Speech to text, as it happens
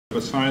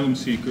asylum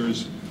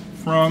seekers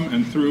from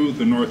and through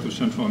the north of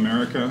Central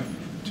America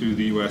to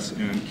the US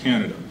and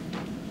Canada.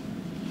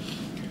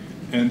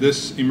 And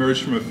this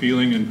emerged from a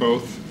feeling in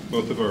both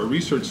of our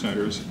research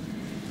centers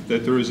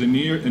that there is a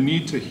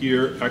need to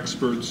hear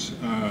experts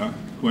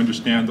who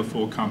understand the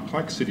full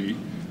complexity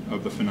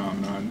of the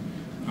phenomenon,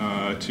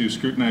 to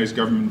scrutinize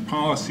government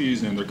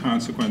policies and their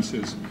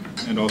consequences,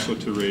 and also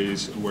to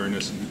raise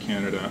awareness in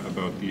Canada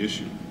about the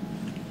issue.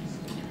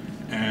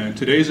 And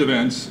today's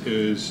events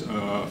is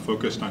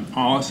focused on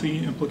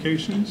policy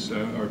implications,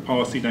 or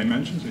policy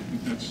dimensions, I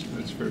think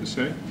that's fair to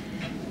say.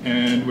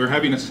 And we're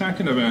having a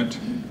second event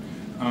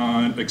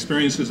on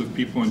experiences of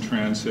people in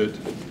transit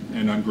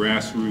and on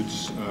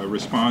grassroots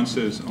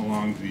responses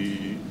along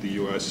the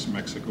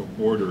US-Mexico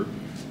border.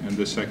 And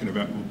this second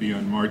event will be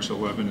on March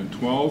 11 and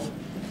 12.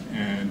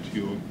 And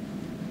you'll,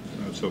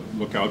 so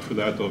look out for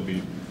that. There'll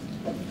be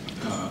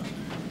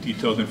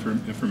detailed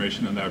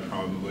information on that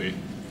probably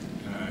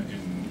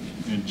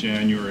in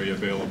January,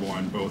 available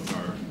on both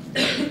our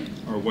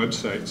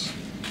websites.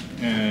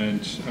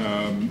 And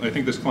I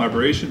think this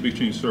collaboration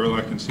between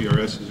CERLAC and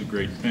CRS is a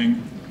great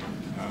thing.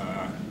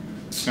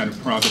 It's kind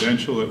of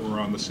providential that we're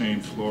on the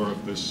same floor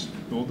of this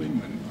building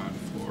and on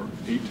floor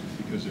 8,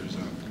 because there's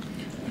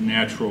a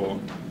natural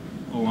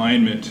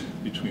alignment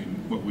between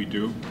what we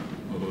do,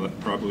 although that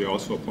probably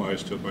also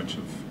applies to a bunch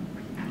of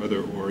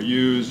other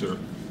ORUs, or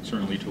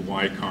certainly to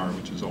YCAR,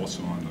 which is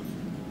also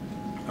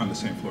on the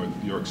same floor of the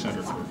New York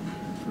Center for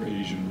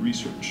Asian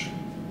Research.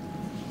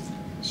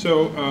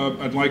 So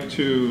I'd like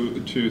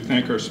to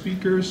thank our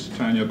speakers,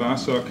 Tanya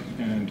Basok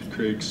and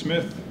Craig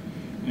Smith,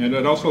 and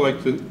I'd also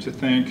like to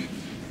thank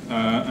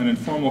an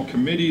informal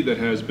committee that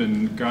has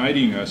been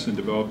guiding us in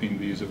developing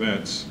these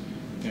events,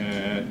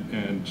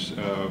 and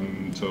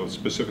so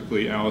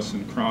specifically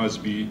Allison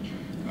Crosby,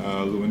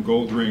 Lewin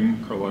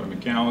Goldring, Carlotta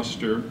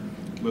McAllister,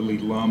 Lily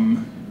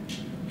Lum,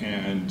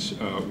 and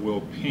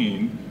Will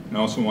Payne. And I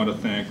also want to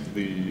thank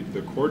the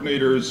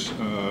coordinators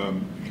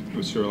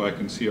with CERLAC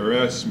and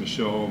CRS,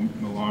 Michelle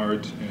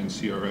Millard and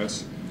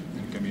CRS,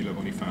 and Camila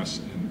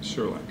Boniface and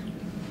CERLAC.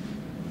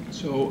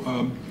 So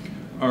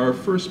our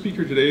first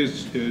speaker today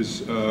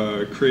is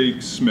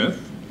Craig Smith.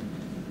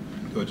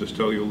 I'll just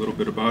tell you a little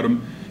bit about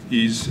him.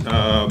 He's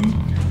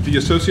the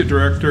Associate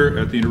Director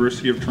at the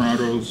University of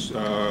Toronto's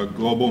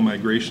Global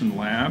Migration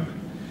Lab.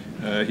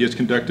 He has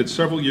conducted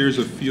several years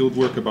of field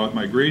work about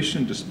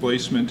migration,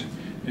 displacement,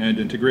 and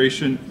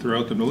integration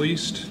throughout the Middle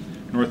East,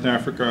 North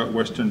Africa,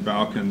 Western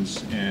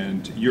Balkans,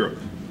 and Europe.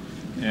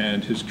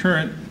 And his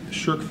current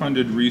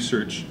SSHRC-funded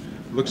research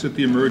looks at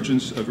the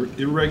emergence of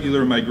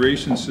irregular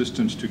migration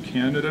systems to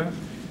Canada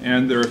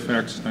and their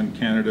effects on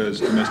Canada's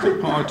domestic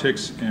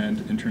politics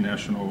and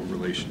international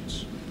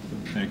relations.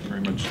 Thank you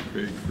very much,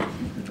 Craig, for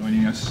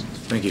joining us.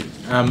 Thank you.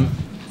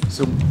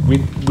 So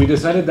we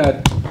decided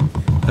that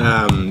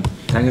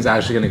Tanya's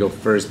actually going to go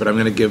first, but I'm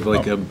going to give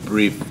like a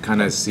brief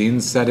kind of scene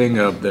setting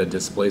of the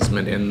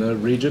displacement in the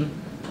region,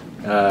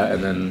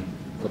 and then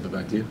flip it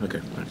back to you. Okay.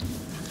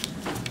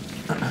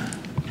 All right.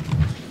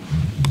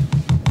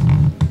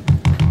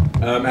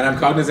 And I'm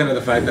cognizant of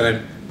the fact that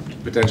I'm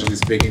potentially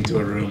speaking to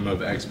a room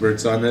of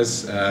experts on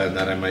this, and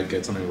that I might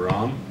get something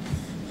wrong.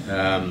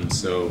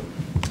 So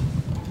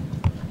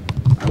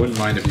I wouldn't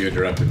mind if you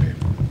interrupted me.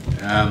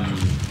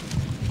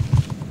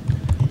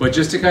 But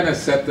just to kind of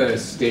set the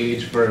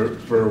stage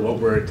for what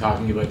we're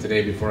talking about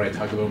today before I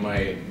talk about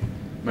my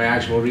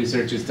actual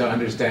research, is to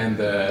understand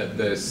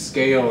the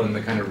scale and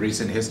the kind of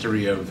recent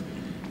history of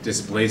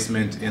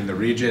displacement in the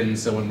region.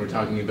 So when we're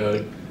talking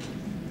about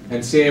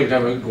NCA, we're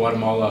talking about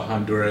Guatemala,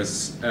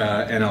 Honduras,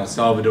 and El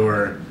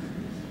Salvador.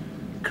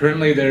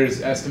 Currently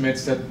there's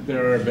estimates that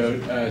there are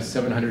about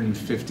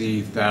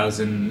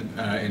 750,000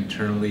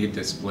 internally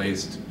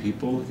displaced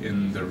people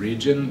in the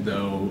region,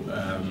 though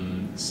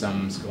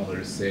some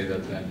scholars say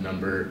that that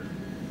number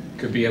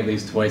could be at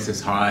least twice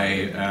as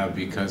high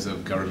because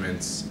of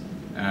governments'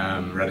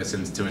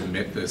 reticence to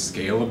admit the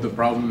scale of the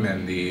problem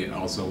and the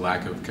also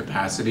lack of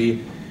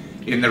capacity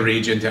in the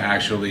region to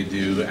actually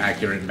do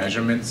accurate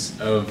measurements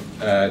of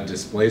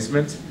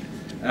displacement.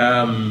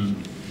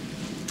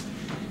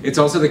 It's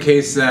also the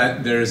case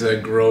that there's a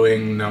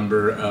growing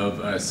number of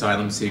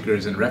asylum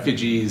seekers and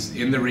refugees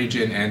in the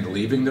region and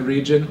leaving the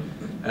region.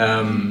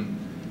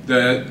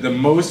 The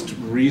most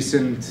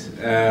recent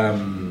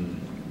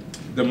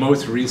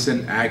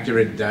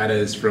accurate data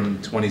is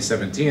from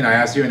 2017. I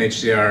asked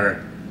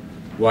UNHCR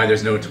why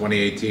there's no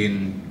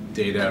 2018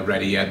 data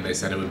ready yet, and they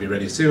said it would be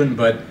ready soon.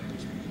 But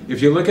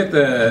if you look at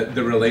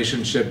the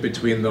relationship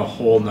between the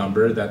whole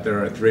number, that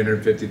there are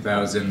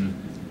 350,000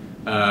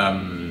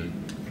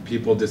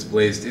 people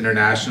displaced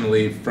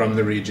internationally from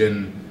the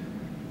region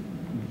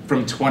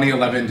from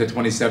 2011 to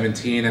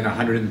 2017, and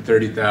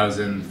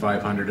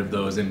 130,500 of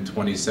those in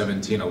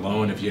 2017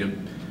 alone. If you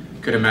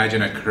could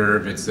imagine a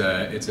curve, it's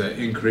an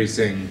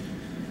increasing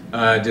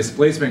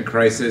displacement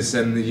crisis,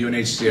 and the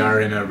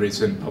UNHCR in a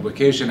recent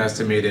publication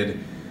estimated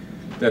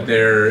that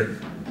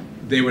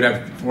they would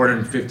have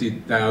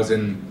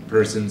 450,000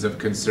 persons of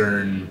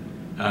concern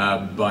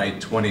by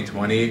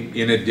 2020,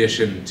 in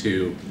addition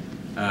to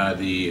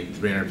the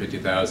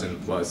 350,000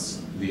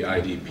 plus the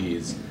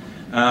IDPs.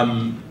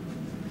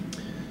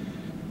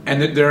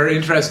 And there are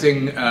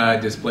interesting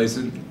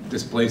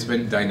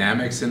displacement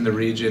dynamics in the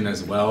region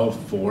as well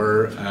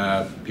for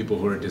people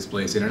who are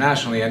displaced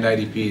internationally and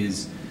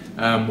IDPs.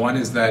 One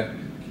is that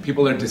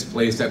people are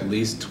displaced at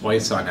least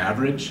twice on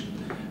average,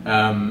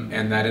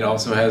 and that it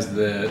also has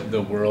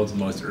the world's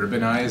most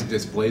urbanized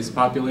displaced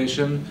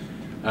population.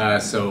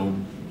 So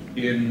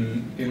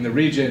in the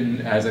region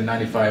has a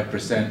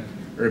 95%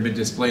 urban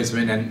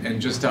displacement,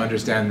 and just to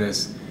understand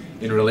this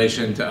in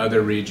relation to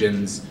other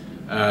regions,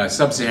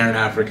 Sub-Saharan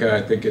Africa,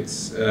 I think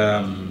it's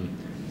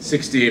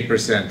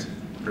 68%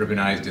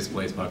 urbanized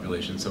displaced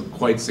population, so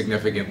quite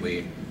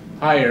significantly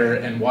higher.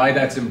 And why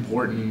that's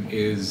important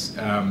is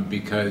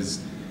because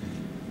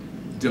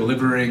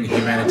delivering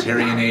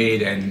humanitarian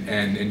aid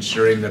and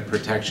ensuring the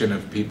protection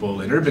of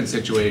people in urban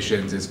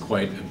situations is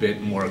quite a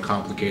bit more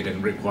complicated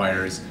and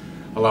requires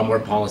a lot more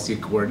policy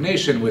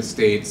coordination with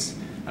states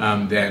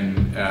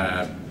than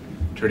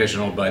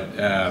traditional, but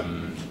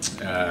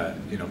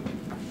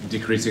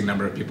decreasing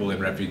number of people in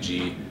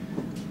refugee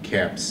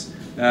camps.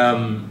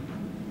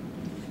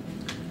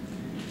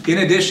 In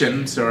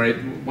addition, sorry,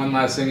 one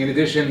last thing. In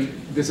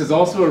addition, this is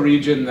also a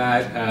region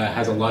that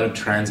has a lot of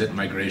transit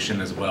migration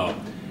as well.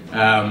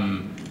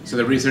 So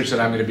the research that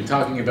I'm going to be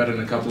talking about in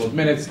a couple of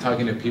minutes,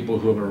 talking to people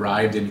who have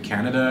arrived in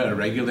Canada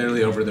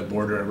irregularly over the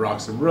border at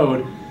Roxham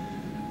Road,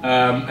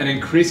 an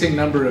increasing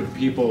number of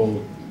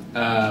people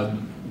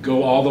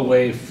go all the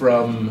way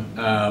from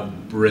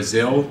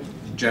Brazil,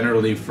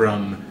 generally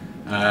from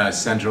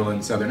Central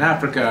and Southern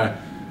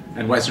Africa,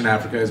 and Western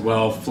Africa as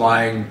well,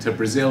 flying to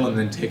Brazil and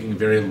then taking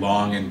very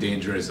long and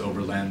dangerous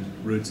overland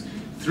routes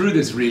through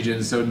this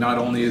region. So not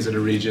only is it a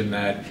region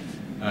that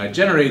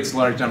generates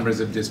large numbers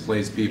of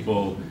displaced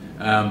people,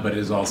 but it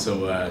is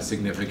also a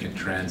significant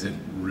transit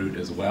route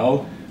as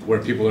well, where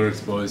people are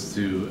exposed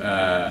to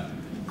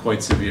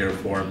quite severe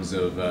forms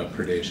of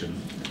predation.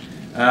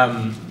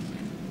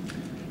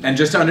 And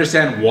just to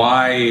understand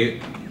why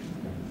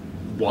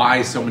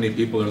so many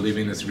people are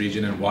leaving this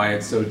region and why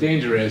it's so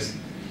dangerous,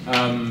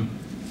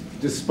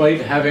 despite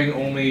having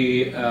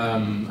only,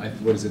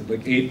 what is it,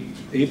 like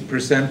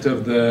 8%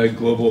 of the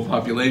global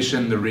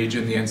population, the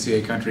region, the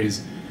NCA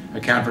countries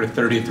account for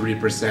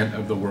 33%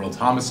 of the world's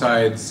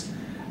homicides.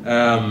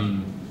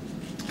 And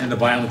the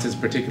violence is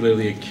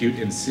particularly acute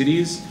in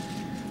cities.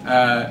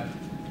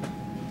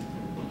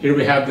 Here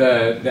we have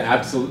the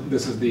absolute,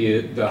 this is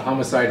the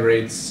homicide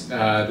rates.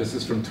 This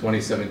is from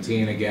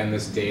 2017, again,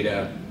 this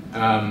data.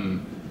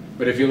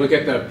 But if you look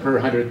at the per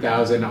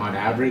 100,000 on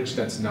average,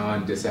 that's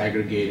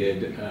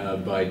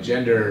non-disaggregated by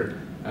gender,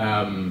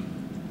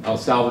 El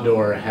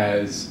Salvador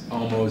has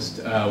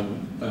almost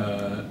 1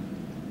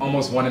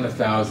 in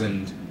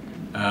 1,000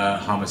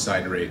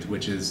 homicide rate,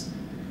 which is,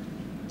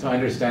 to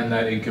understand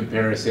that in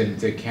comparison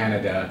to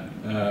Canada,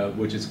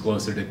 which is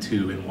closer to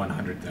 2 in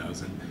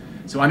 100,000.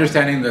 So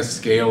understanding the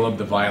scale of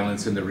the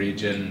violence in the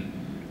region,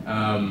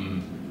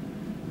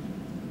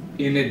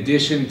 in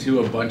addition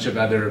to a bunch of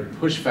other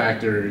push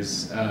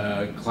factors,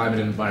 climate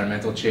and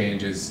environmental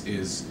change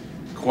is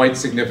quite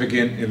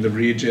significant in the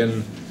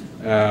region.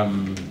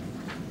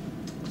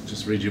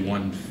 Just read you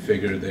one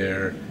figure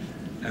there.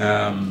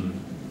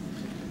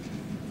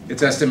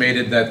 It's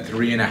estimated that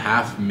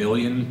 3.5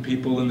 million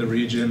people in the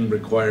region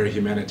require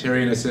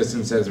humanitarian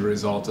assistance as a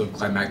result of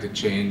climatic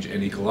change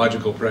and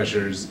ecological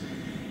pressures.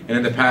 And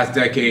in the past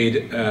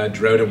decade,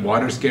 drought and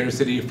water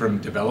scarcity from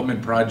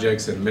development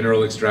projects and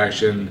mineral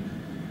extraction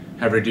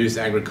have reduced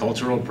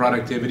agricultural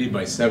productivity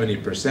by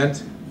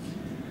 70%.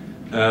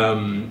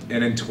 And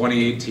in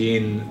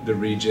 2018, the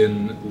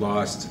region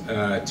lost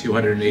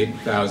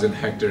 208,000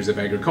 hectares of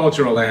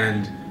agricultural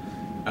land,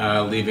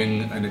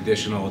 leaving an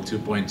additional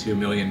 2.2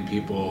 million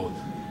people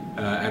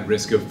at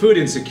risk of food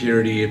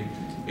insecurity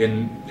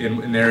in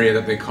an area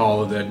that they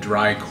call the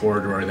dry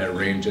corridor that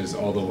ranges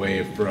all the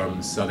way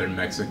from southern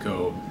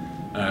Mexico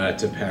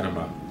to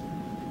Panama.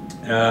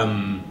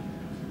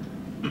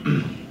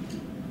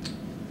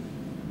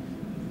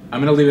 I'm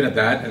going to leave it at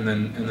that and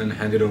then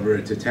hand it over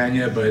to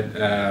Tanya, but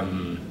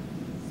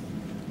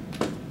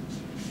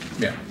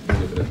yeah, I'll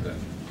leave it at that.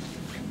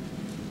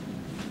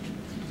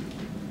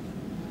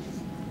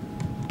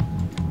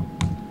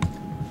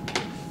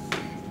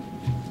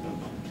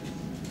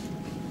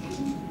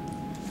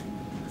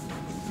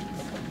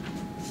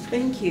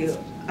 Thank you.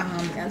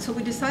 And so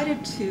we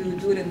decided to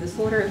do it in this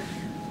order.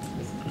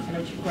 Kind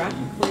of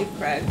geographically,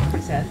 Craig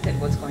presented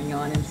what's going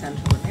on in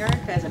Central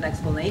America as an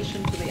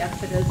explanation to the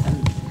exodus,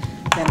 and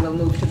then we'll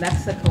move to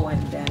Mexico,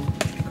 and then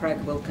Craig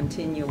will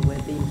continue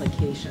with the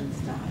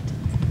implications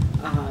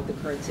that the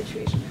current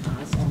situation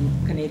has on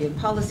Canadian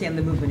policy and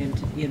the movement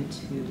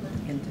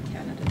into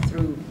Canada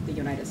through the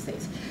United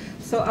States.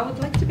 So I would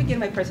like to begin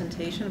my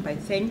presentation by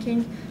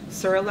thanking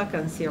CERLAC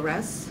and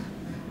CRS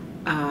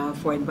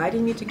for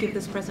inviting me to give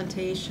this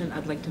presentation.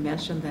 I'd like to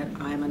mention that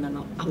I'm an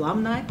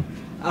alumna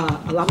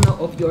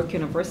of York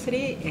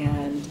University,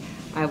 and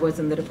I was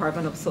in the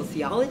Department of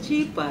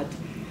Sociology, but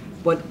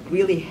what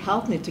really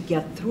helped me to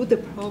get through the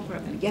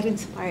program and get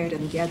inspired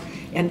and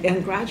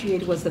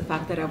graduate was the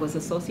fact that I was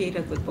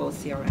associated with both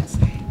CRS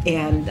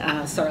and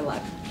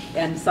CERLAC.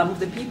 And some of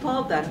the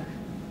people that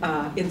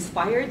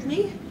inspired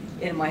me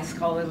in my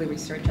scholarly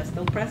research are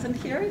still present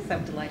here, so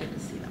I'm delighted to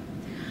see them.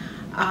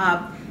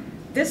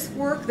 This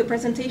work, the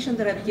presentation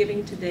that I'm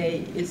giving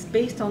today, is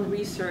based on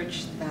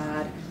research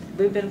that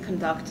we've been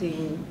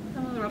conducting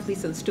roughly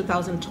since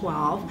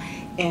 2012,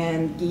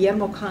 and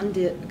Guillermo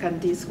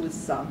Candiz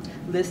was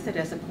listed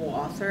as a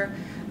co-author.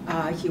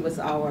 He was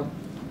our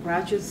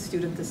graduate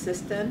student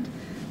assistant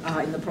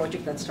in the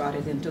project that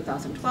started in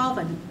 2012,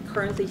 and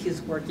currently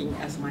he's working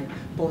as my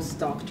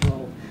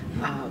postdoctoral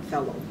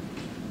fellow.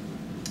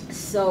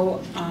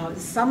 So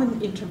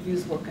some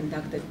interviews were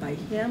conducted by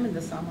him in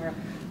the summer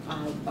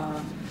of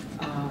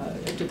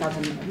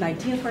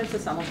 2019, for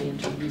instance. Some of the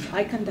interviews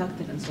I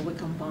conducted, and so we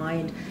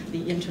combined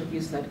the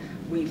interviews that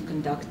we've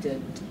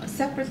conducted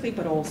separately,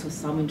 but also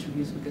some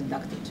interviews we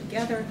conducted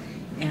together.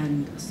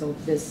 And so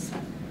this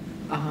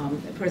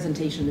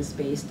presentation is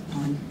based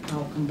on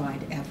our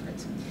combined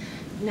efforts.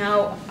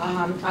 Now,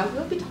 I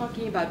will be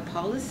talking about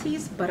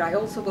policies, but I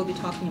also will be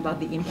talking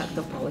about the impact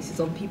of policies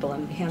on people,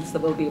 and hence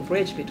there will be a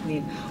bridge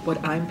between what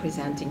I'm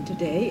presenting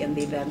today and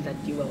the event that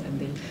you will, and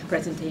the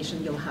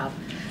presentation you'll have.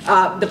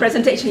 The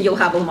presentation you'll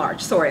have in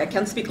March. Sorry, I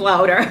can't speak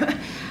louder.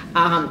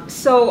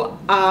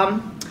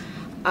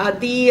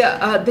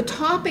 The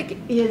topic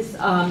is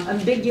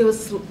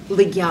ambiguous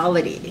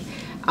legality,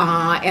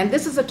 and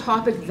this is a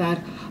topic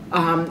that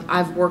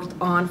I've worked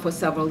on for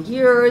several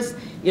years.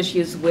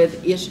 Issues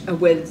with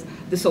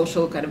the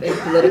social kind of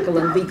political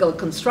and legal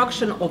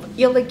construction of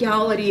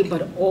illegality,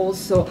 but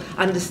also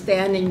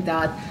understanding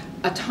that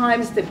at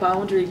times the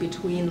boundary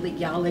between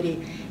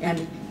legality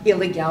and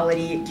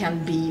illegality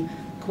can be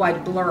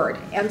quite blurred.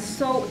 And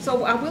so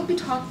I will be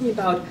talking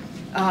about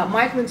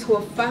migrants who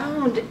are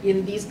found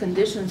in these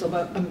conditions of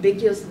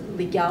ambiguous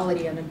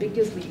legality. And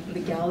ambiguous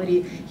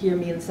legality here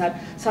means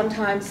that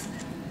sometimes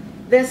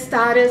their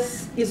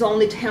status is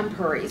only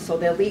temporary. So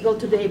they're legal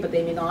today, but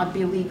they may not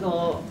be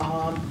legal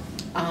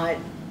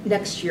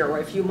next year or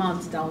a few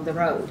months down the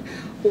road.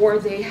 Or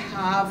they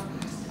have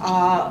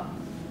a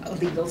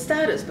legal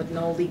status, but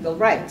no legal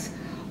rights.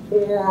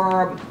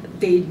 Or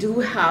they do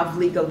have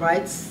legal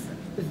rights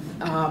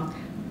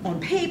on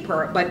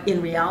paper, but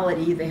in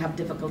reality, they have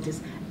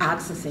difficulties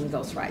accessing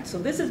those rights. So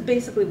this is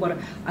basically what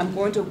I'm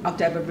going to,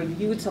 after I've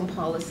reviewed some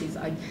policies,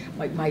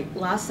 my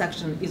last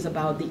section is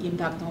about the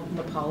impact on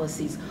the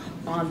policies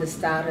on the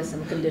status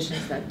and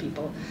conditions that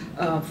people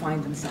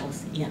find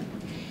themselves in.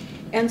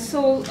 And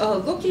so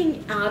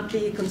looking at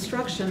the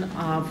construction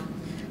of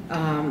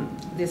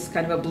this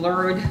kind of a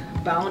blurred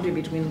boundary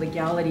between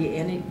legality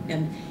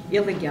and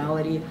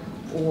illegality,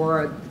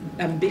 or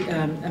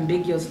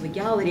ambiguous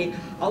legality,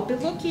 I'll be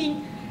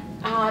looking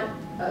at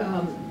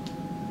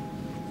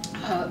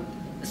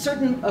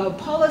certain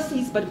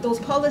policies, but those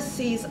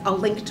policies are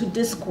linked to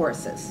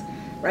discourses,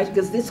 right?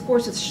 Because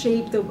discourses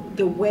shape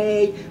the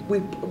way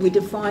we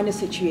define a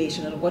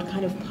situation, and what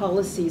kind of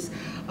policies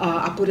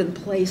are put in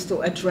place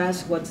to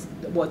address what's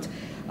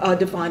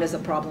defined as a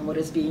problem, what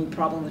is being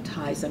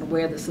problematized, and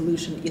where the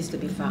solution is to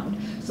be found.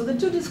 So the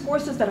two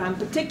discourses that I'm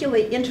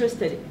particularly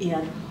interested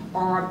in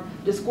are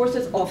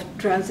discourses of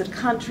transit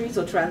countries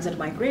or transit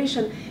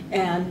migration,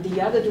 and the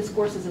other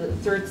discourse is a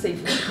third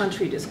safe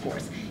country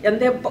discourse.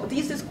 And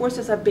these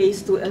discourses are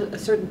based to a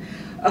certain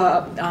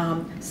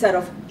set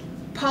of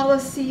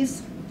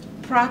policies,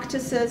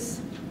 practices,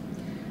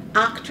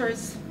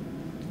 actors,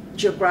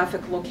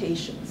 geographic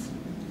locations,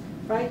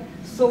 right?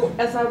 So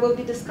as I will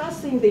be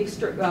discussing the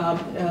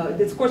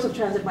discourse of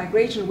transit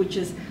migration, which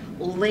is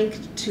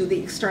linked to the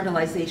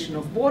externalization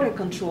of border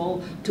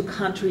control to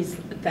countries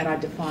that are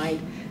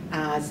defined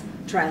as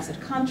transit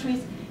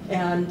countries,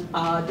 and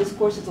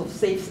discourses of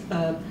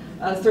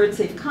third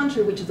safe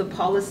country, which is a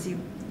policy,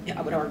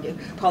 I would argue,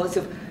 policy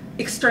of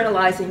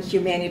externalizing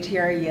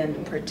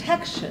humanitarian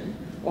protection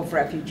of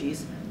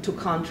refugees to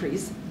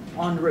countries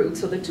en route.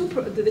 So the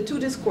two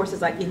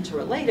discourses are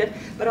interrelated,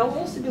 but I'll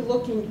also be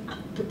looking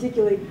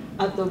particularly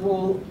at the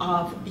role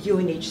of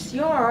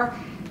UNHCR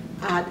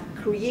at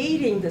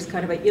creating this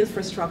kind of an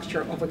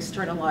infrastructure of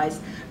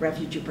externalized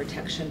refugee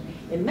protection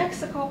in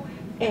Mexico.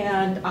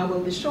 And I will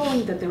be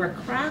showing that there are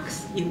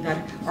cracks in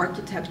that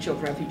architecture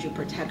of refugee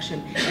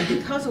protection. And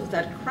because of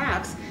that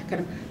cracks,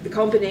 kind of the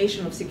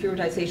combination of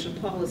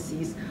securitization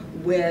policies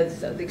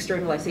with the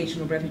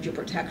externalization of refugee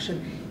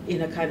protection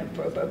in a kind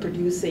of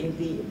producing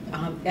the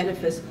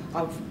edifice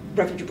of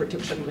refugee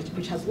protection,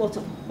 which has lots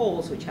of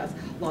holes, which has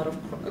a lot of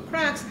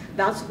cracks,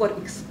 that's what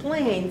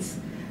explains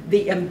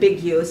the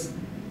ambiguous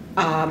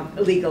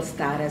legal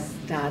status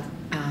that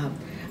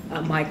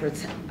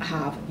migrants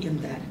have in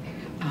that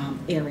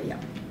area.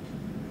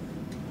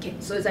 Okay,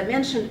 so as I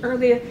mentioned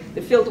earlier, the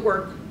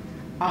fieldwork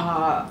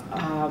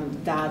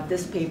that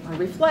this paper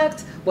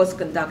reflects was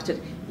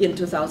conducted in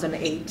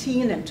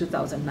 2018 and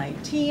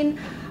 2019 in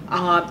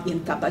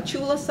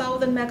Tapachula,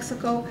 southern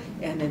Mexico,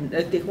 and in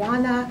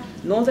Tijuana,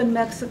 northern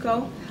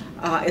Mexico,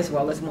 as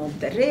well as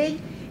Monterrey.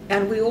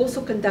 And we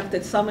also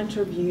conducted some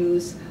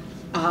interviews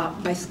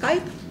by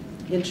Skype,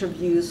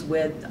 interviews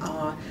with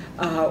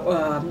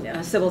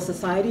civil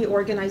society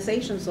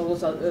organizations.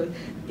 Those are,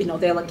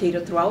 they're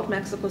located throughout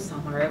Mexico.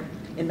 Some are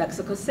in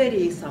Mexico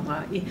City, some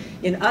are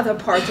in other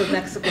parts of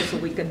Mexico. So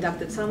we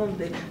conducted some of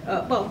the,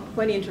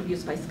 20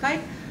 interviews by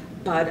Skype.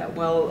 But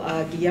while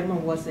Guillermo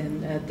was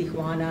in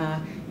Tijuana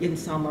in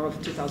summer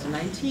of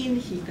 2019,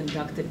 he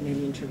conducted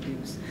many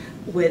interviews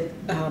with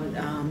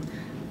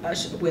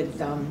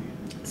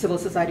civil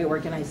society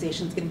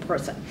organizations in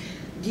person.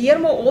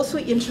 Guillermo also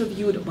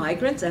interviewed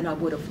migrants, and I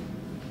would have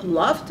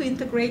loved to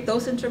integrate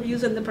those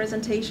interviews in the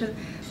presentation,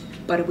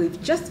 but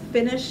we've just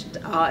finished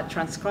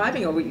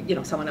transcribing,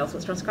 or someone else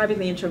was transcribing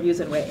the interviews,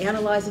 and we're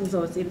analyzing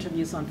those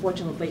interviews. So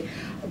unfortunately,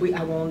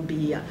 I won't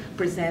be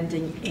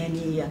presenting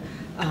any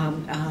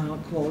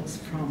quotes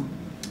from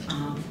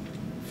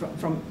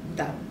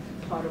that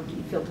part of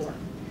the field work.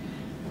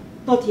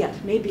 Not yet.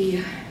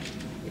 Maybe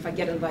if I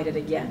get invited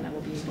again, I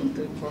will be able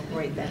to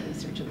incorporate that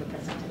research in the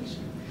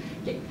presentation.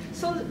 Okay.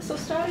 So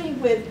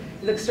starting with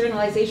the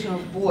externalization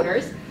of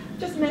borders,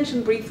 just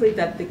mention briefly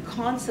that the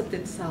concept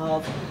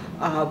itself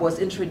was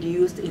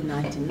introduced in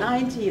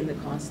 1990 in the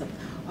concept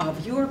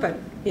of Europe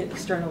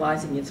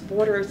externalizing its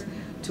borders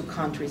to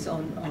countries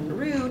en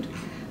route,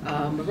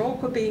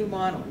 Morocco being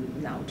one,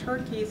 now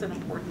Turkey is an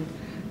important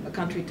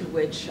country to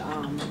which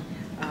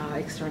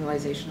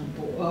externalization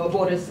of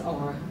borders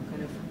are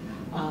kind of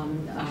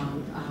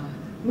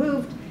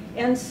moved.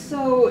 And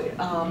so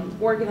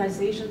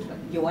organizations like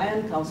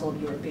UN, Council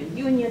of European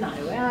Union,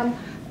 IOM,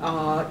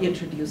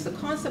 introduced the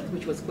concept,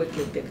 which was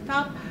quickly picked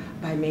up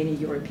by many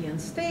European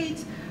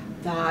states,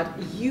 that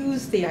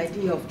used the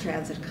idea of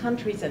transit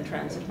countries and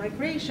transit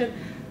migration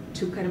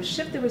to kind of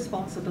shift the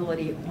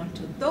responsibility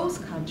onto those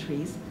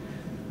countries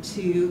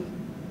to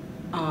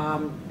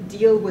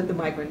deal with the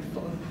migrant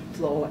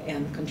flow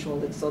and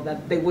control it so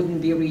that they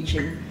wouldn't be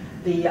reaching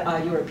the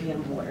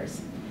European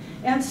borders.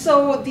 And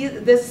so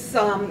this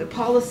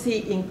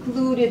policy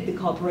included the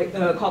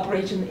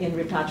cooperation in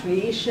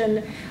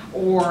repatriation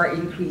or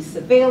increased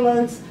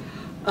surveillance,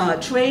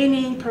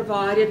 training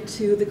provided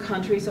to the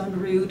countries en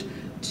route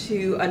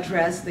to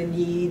address the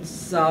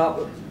needs,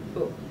 of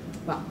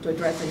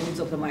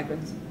the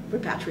migrants,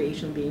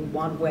 repatriation being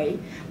one way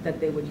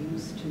that they would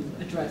use to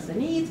address the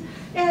needs.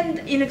 And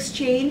in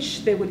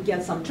exchange, they would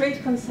get some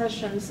trade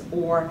concessions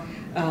or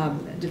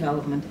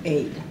development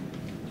aid.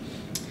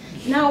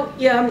 Now,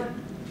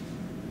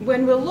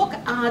 when we look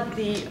at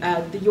the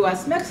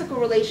U.S.-Mexico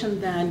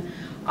relation, then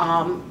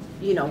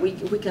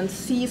we can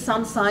see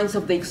some signs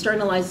of the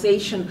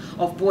externalization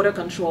of border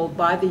control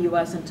by the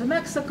U.S. into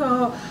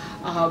Mexico,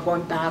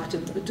 going back to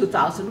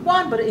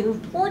 2001. But an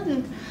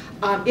important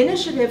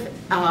initiative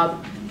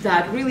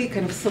that really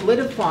kind of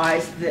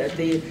solidifies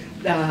the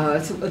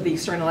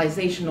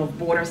externalization of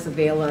border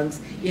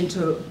surveillance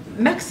into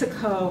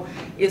Mexico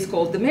is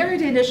called the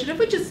Merida Initiative,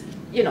 which is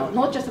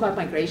not just about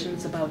migration,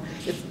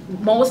 it's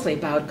mostly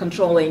about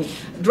controlling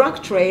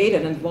drug trade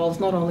and involves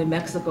not only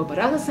Mexico but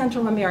other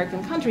Central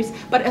American countries.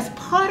 But as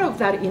part of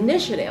that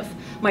initiative,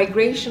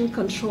 migration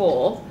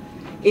control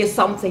is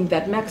something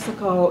that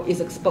Mexico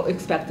is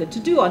expected to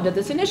do under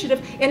this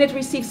initiative, and it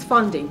receives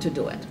funding to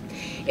do it.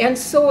 And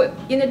so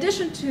in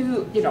addition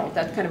to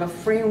that kind of a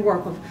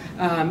framework of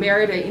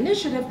Merida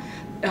Initiative,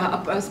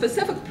 a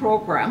specific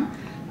program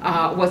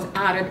was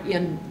added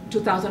in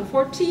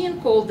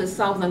 2014 called the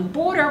Southern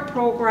Border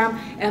Program,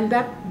 and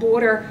that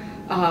border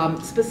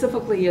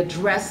specifically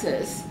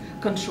addresses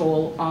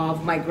control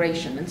of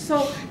migration. And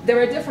so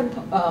there are different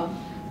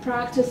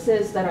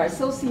practices that are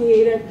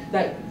associated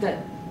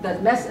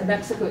that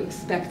Mexico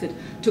expected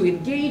to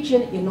engage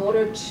in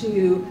order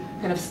to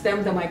kind of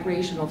stem the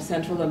migration of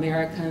Central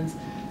Americans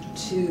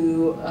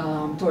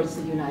towards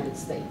the United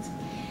States.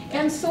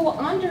 And so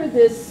under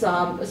this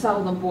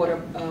Southern Border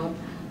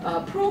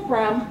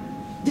program,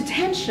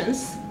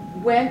 detentions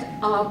went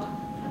up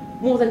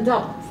more than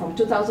double from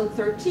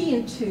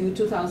 2013 to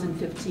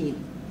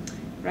 2015,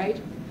 right?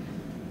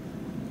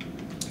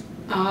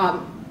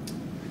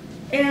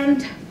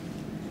 And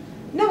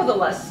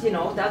nevertheless,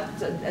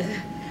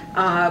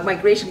 that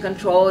migration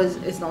control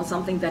is not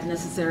something that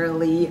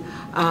necessarily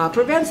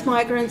prevents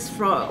migrants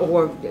from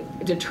or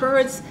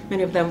deters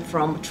many of them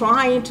from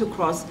trying to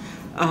cross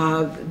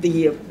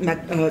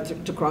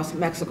to cross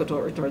Mexico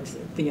towards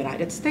the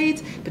United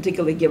States,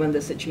 particularly given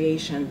the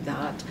situation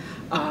that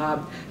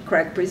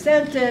Craig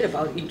presented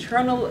about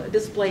internal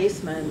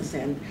displacements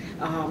and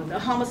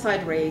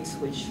homicide rates,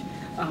 which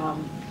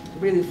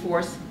really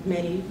force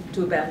many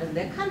to abandon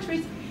their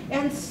countries.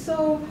 And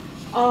so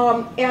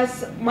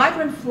as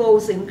migrant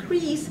flows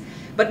increase,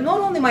 But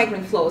not only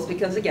migrant flows,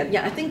 because again,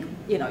 yeah, I think,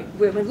 you know,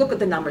 when we look at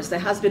the numbers, there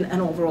has been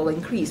an overall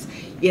increase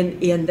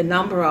in the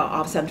number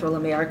of Central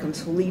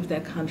Americans who leave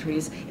their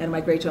countries and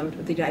migrate to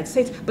the United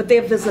States. But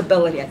their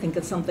visibility, I think,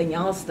 is something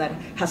else that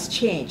has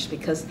changed,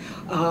 because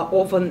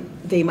often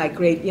they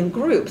migrate in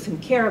groups, in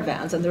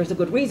caravans, and there's a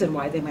good reason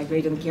why they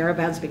migrate in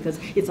caravans, because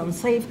it's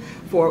unsafe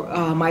for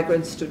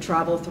migrants to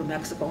travel through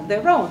Mexico on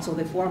their own. So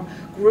they form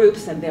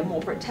groups, and they're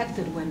more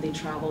protected when they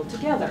travel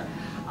together.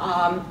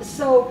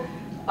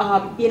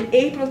 In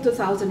April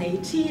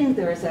 2018,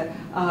 there's a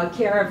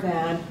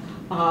caravan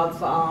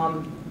of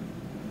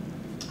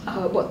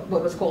what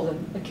was called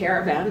a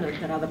caravan,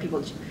 and other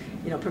people,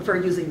 you know,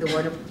 prefer using the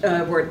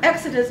word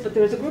exodus, but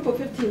there's a group of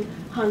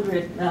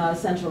 1,500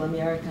 Central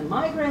American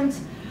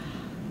migrants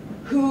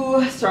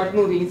who start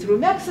moving through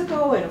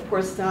Mexico, and of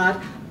course that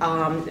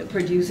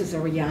produces a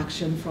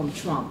reaction from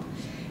Trump.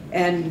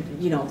 And,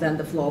 you know, then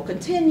the flow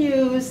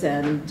continues,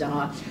 and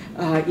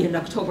in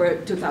October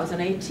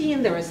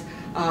 2018, there was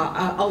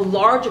a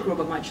larger group,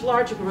 a much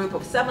larger group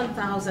of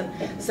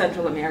 7,000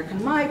 Central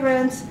American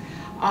migrants.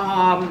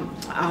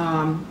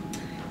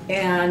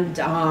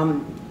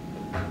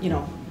 You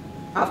know,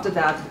 after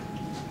that,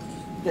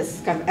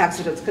 this kind of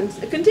exodus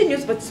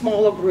continues, but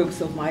smaller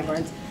groups of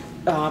migrants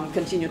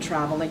continue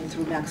traveling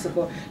through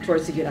Mexico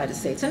towards the United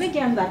States. And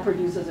again, that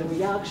produces a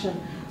reaction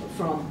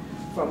from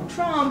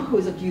Trump, who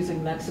is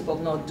accusing Mexico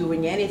of not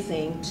doing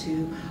anything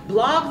to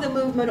block the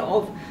movement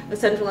of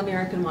Central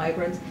American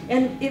migrants.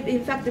 And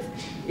in fact,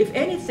 if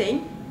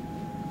anything,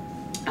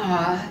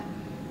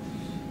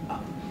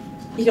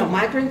 you know,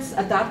 migrants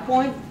at that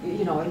point,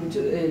 you know,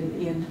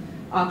 in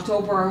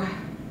October,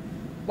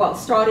 well,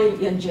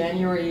 starting in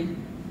January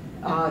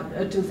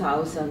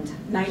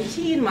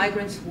 2019,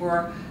 migrants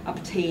were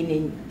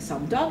obtaining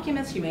some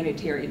documents,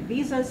 humanitarian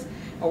visas,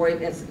 or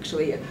it's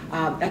actually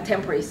a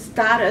temporary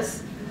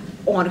status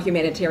on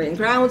humanitarian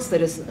grounds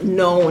that is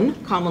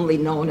commonly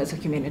known as a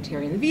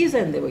humanitarian visa,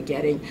 and they were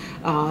getting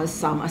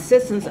some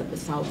assistance at the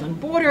southern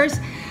borders.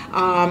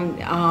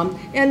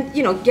 And,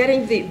 you know,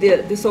 getting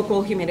the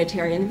so-called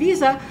humanitarian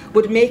visa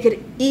would make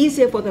it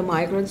easier for the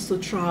migrants to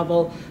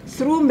travel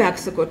through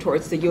Mexico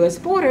towards the US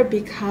border,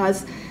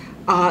 because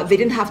they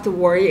didn't have to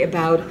worry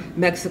about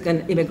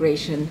Mexican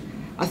immigration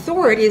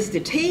authorities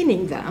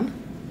detaining them,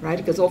 right?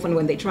 Because often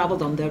when they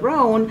traveled on their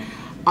own,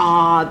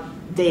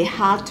 they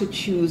had to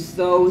choose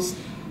those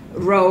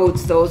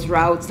roads, those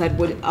routes that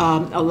would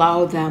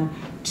allow them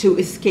to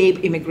escape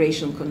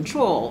immigration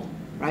control,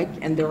 right?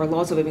 And there are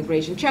lots of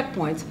immigration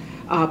checkpoints,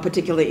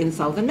 particularly in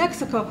southern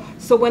Mexico.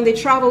 So when they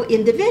travel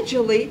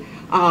individually,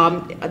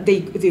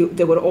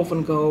 they would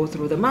often go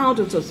through the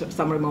mountains or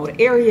some remote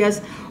areas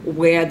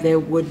where they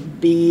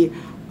would be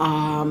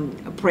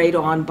preyed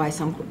on by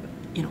some,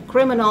 you know,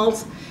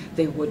 criminals.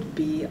 They would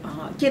be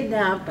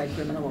kidnapped by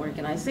criminal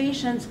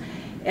organizations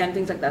and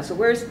things like that. So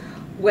whereas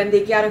when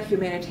they get a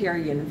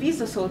humanitarian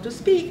visa, so to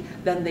speak,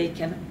 then they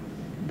can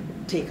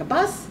take a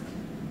bus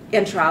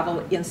and travel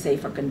in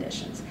safer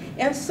conditions.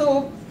 And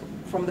so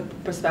from the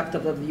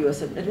perspective of the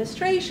US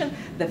administration,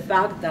 the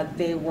fact that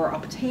they were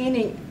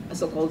obtaining the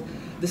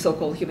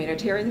so-called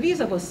humanitarian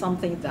visa was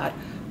something that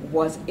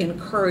was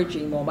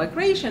encouraging more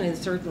migration, and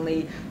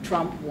certainly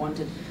Trump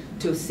wanted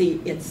to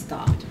see it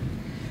stopped.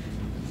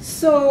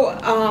 So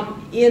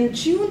in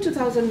June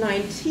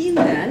 2019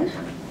 then,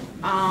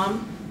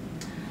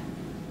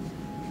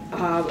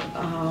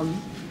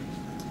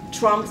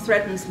 Trump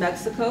threatens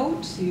Mexico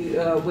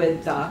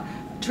with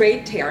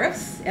trade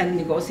tariffs, and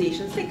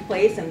negotiations take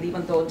place, and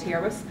even though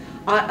tariffs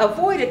are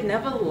avoided,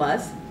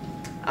 nevertheless,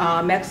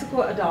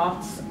 Mexico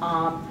adopts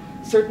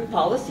certain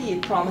policy.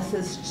 It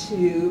promises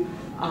to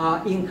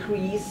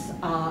increase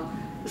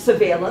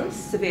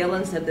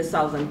surveillance at the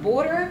southern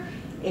border,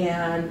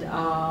 and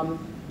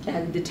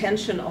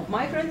detention of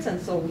migrants. And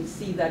so we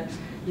see that,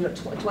 you know,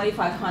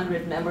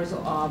 2,500 members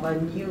of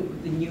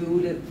the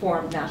new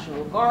formed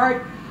National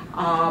Guard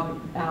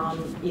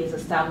is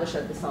established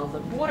at the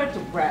southern border to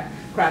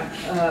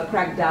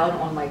crack down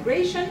on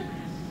migration.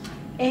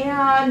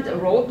 And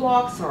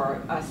roadblocks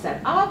are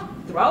set up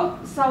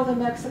throughout southern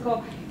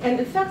Mexico. And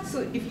in fact,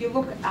 so if you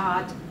look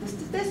at the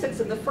statistics,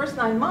 in the first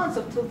 9 months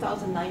of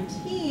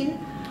 2019,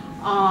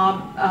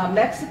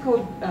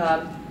 Mexico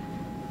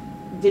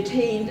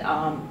detained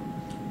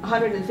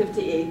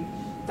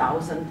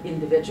 158,000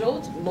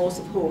 individuals, most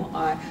of whom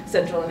are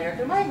Central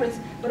American migrants.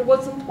 But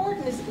what's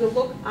important is if you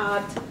look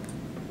at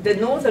the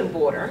northern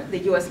border, the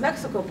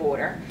US-Mexico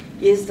border,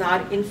 is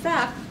that in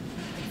fact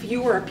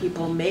fewer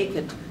people make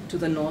it to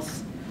the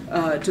north,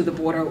 to the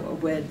border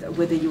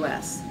with the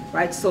US,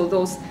 right? So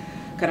those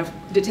kind of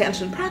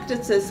detention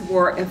practices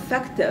were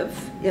effective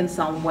in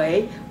some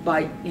way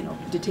by, you know,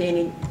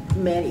 detaining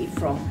many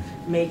from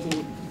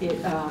making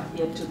it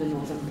to the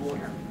northern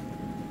border.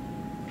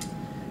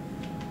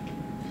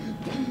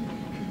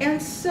 And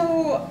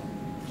so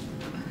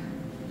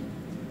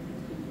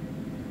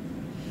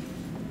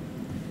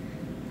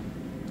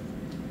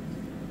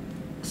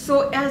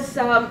as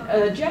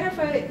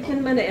Jennifer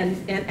Hinman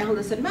and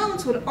Allison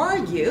Mounts would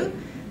argue,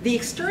 the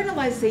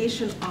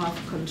externalization of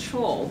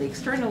control, the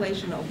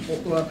externalization of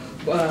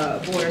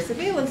border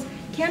surveillance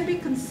can be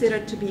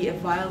considered to be a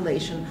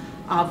violation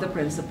of the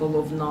principle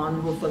of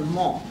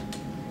non-refoulement,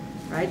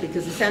 right?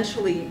 Because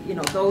essentially, you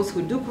know, those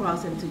who do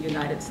cross into the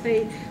United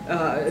States,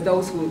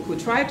 those who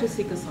try to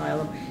seek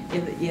asylum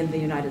in the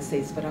United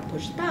States but are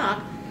pushed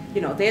back,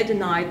 you know, they're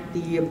denied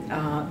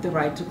the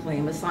right to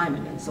claim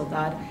assignment, and so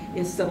that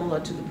is similar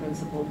to the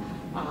principle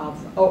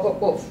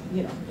of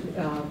you know,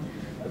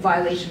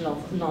 violation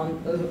of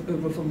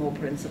non-refoulement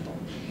principle.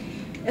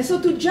 And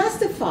so to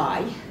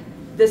justify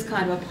this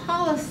kind of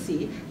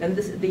policy, then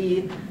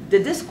the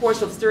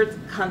discourse of third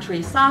country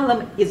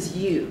asylum is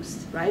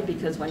used, right?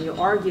 Because when you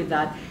argue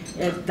that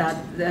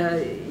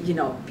you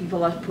know,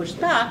 people are pushed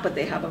back, but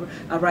they have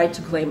a right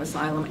to claim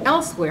asylum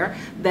elsewhere,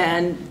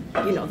 then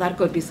you know, that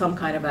could be some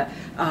kind of a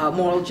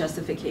moral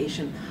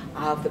justification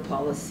of the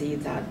policy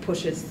that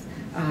pushes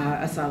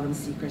asylum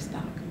seekers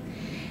back.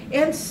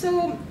 And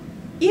so,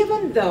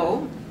 even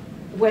though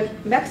when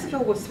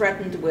Mexico was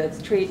threatened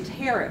with trade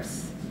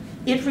tariffs,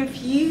 it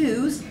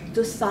refused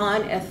to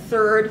sign a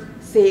third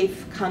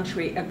safe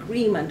country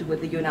agreement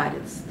with the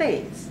United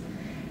States,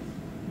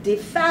 de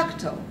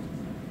facto,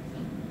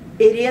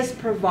 it is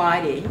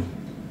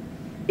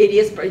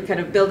kind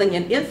of building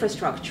an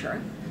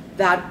infrastructure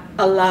that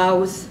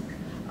allows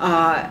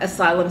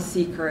asylum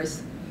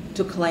seekers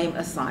to claim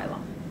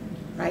asylum,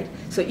 right?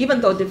 So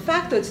even though de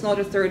facto it's not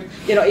a third,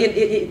 you know,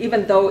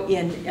 even though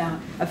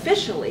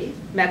officially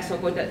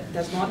Mexico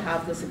does not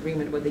have this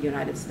agreement with the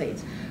United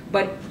States,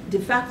 but de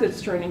facto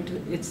it's turning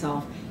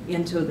itself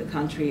into the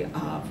country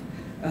of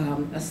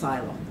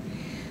asylum.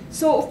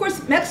 So of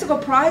course Mexico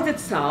prides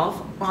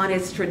itself on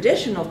its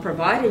tradition of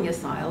providing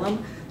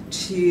asylum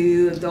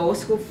to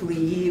those who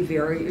flee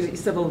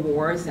civil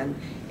wars and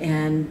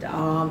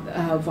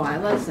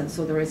violence, and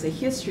so there is a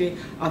history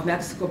of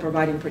Mexico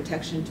providing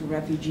protection to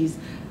refugees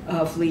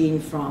fleeing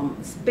from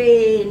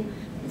Spain,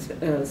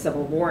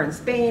 civil war in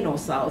Spain, or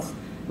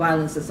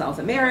violence in South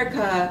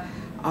America,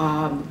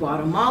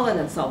 Guatemalan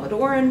and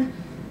Salvadoran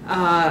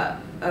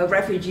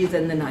refugees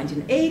in the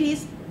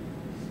 1980s.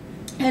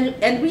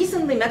 And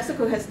recently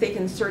Mexico has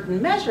taken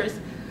certain measures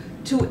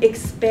to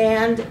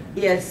expand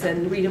its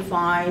and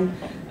redefine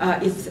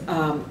its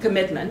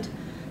commitment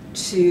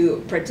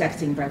to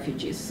protecting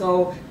refugees.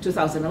 So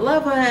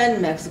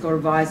 2011, Mexico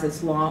revised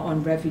its law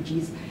on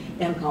refugees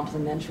and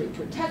complementary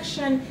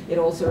protection. It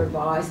also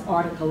revised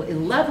Article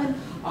 11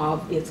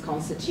 of its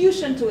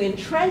constitution to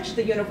entrench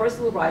the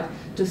universal right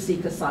to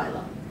seek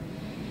asylum.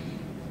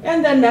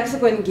 And then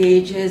Mexico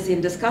engages in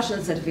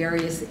discussions at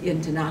various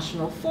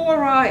international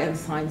fora and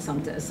signs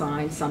some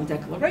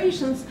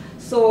declarations.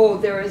 So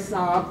there is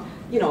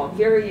you know,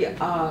 very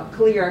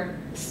clear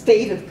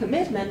stated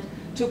commitment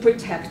to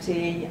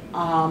protecting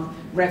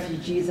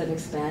refugees and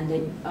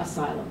expanding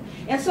asylum.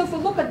 And so if we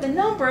look at the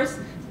numbers,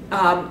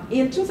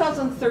 in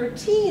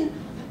 2013,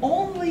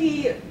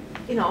 only,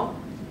 you know,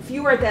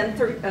 fewer than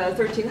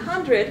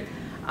 1,300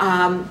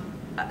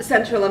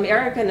 Central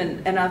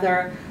American and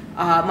other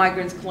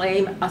migrants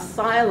claim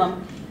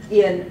asylum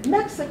in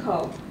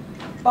Mexico.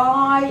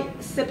 By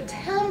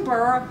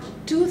September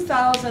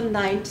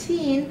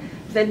 2019,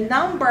 the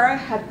number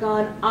had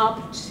gone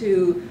up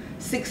to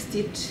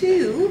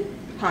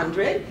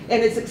 6,200,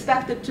 and it's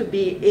expected to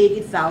be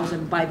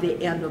 80,000 by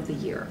the end of the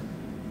year,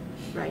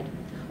 right?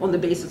 On the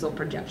basis of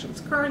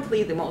projections.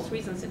 Currently, the most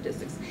recent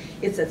statistics,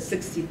 it's at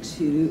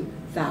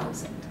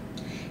 62,000.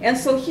 And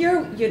so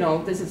here, you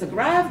know, this is a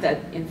graph that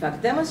in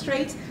fact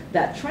demonstrates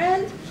that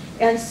trend.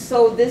 And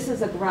so this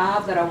is a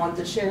graph that I want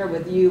to share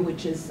with you,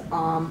 which is,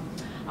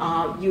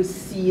 you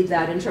see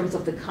that in terms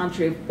of the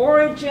country of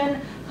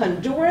origin,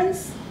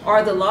 Hondurans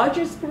are the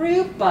largest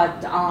group,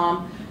 but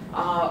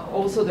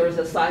also there's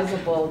a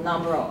sizable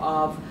number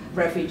of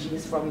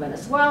refugees from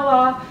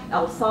Venezuela,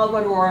 El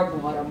Salvador,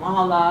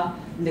 Guatemala,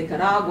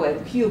 Nicaragua,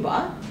 and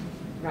Cuba,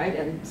 right?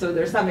 And so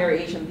there's some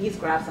variation. These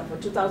graphs are for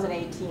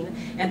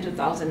 2018 and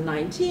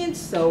 2019,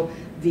 so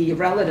the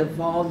relative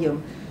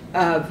volume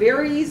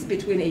varies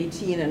between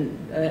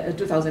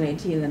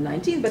 2018 and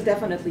 19, but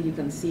definitely you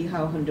can see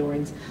how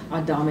Hondurans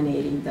are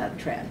dominating that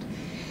trend.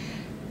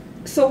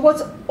 So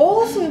what's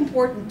also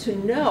important to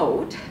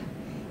note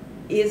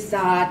is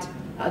that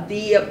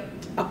the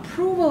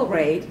approval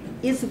rate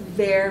is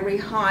very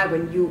high.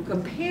 When you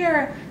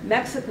compare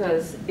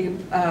Mexico's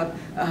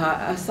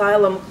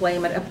asylum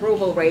claimant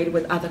approval rate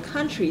with other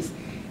countries,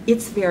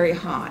 it's very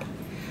high.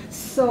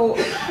 So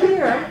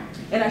here,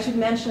 and I should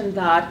mention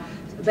that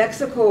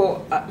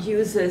Mexico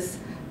uses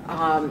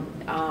kind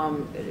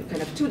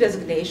of two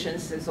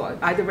designations. So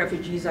either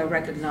refugees are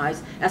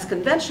recognized as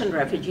convention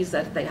refugees,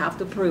 that they have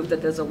to prove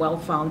that there's a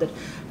well-founded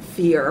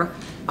fear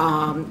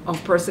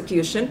of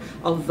persecution,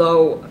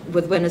 although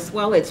with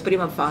Venezuela it's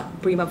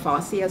prima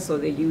facie, so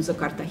they use a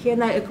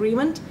Cartagena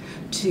agreement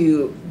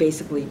to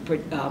basically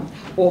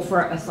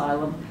offer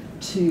asylum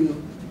to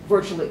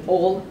virtually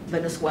all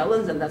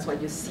Venezuelans, and that's why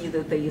you see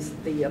that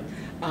the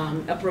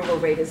approval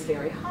rate is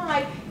very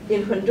high.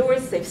 In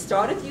Honduras, they've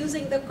started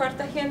using the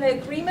Cartagena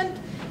agreement,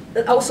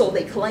 also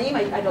they claim,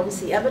 I don't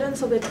see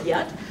evidence of it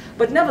yet,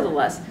 but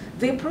nevertheless,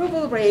 the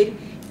approval rate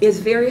is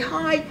very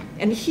high,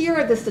 and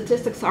here the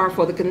statistics are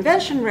for the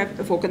convention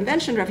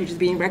refugees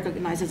being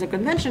recognized as a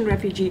convention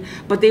refugee,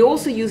 but they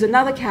also use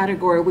another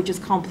category, which is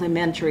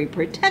complementary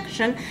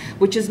protection,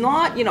 which is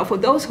not, for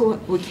those who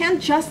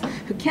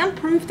can't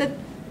prove that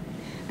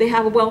they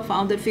have a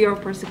well-founded fear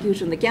of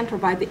persecution. They can't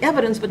provide the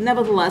evidence, but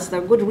nevertheless,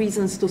 there are good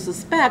reasons to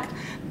suspect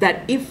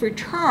that if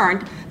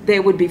returned, they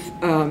would be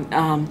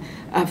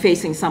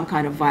facing some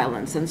kind of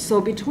violence. And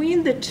so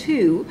between the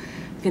two,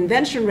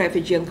 convention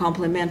refugee and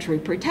complementary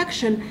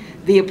protection,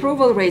 the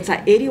approval rates are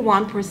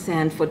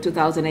 81% for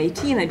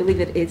 2018. I believe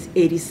that it's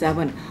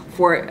 87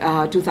 for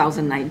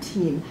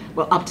 2019,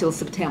 well, up till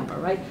September,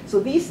 right? So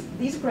these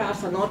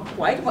graphs are not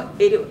quite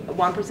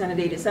 81%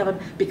 and 87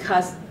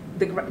 because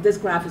this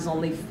graph is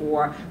only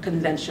for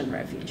convention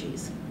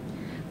refugees.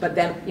 But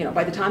then,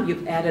 by the time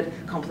you've added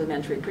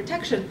complementary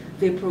protection,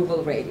 the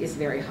approval rate is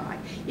very high.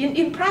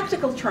 In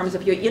practical terms,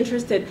 if you're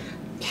interested,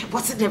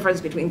 what's the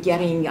difference between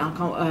getting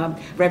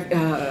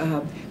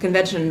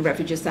convention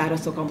refugee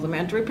status or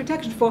complementary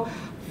protection?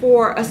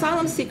 For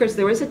asylum seekers,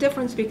 there is a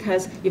difference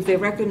because if they're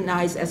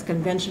recognized as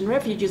convention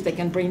refugees, they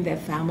can bring their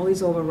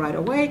families over right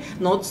away,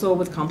 not so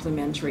with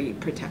complementary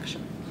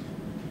protection.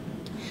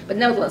 But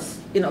nevertheless,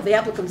 the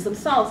applicants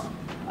themselves,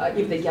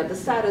 if they get the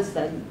status,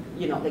 then,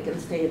 they can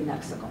stay in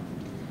Mexico.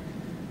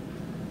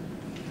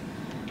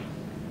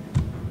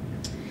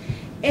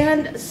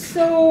 And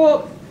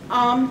so,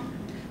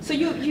 so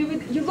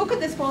you look at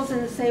this policy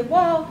and say,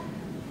 well,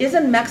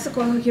 isn't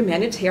Mexico a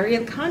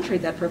humanitarian country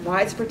that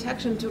provides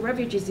protection to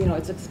refugees?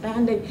 It's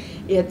expanding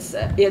its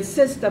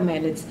system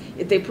and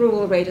the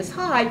approval rate is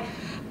high.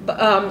 But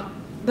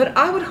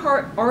I would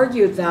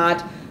argue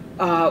that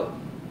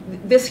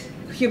this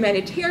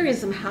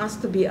humanitarianism has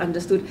to be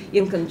understood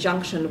in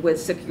conjunction with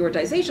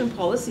securitization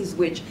policies,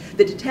 which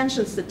the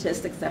detention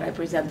statistics that I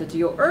presented to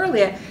you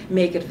earlier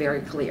make it very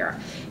clear.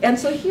 And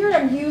so here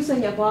I'm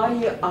using a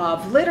body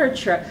of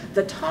literature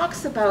that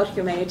talks about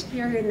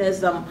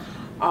humanitarianism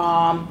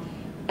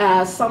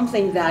as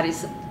something that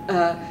is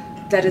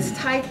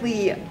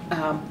tightly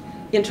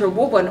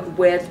interwoven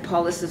with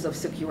policies of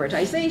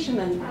securitization.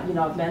 And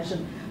I've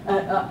mentioned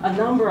a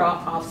number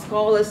of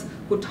scholars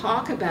who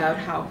talk about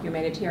how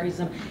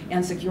humanitarianism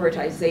and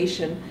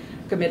securitization,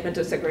 commitment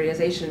to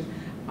securitization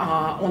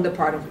on the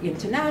part of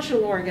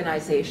international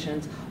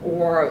organizations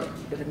or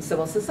even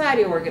civil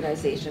society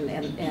organizations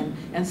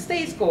and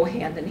states go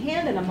hand in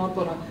hand. And I'm not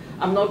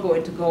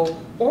going to go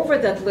over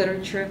that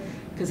literature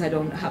because I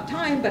don't have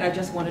time, but I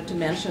just wanted to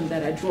mention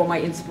that I draw my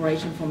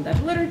inspiration from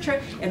that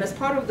literature. And as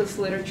part of this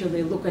literature,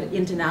 they look at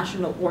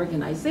international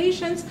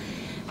organizations.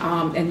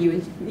 And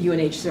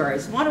UNHCR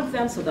is one of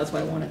them, so that's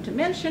why I wanted to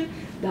mention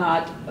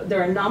that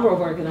there are a number of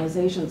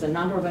organizations, a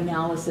number of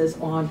analyses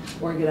on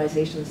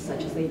organizations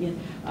such as the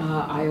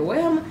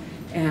IOM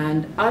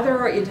and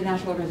other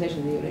international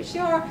organizations, the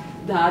UNHCR,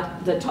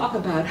 that talk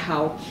about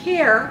how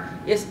care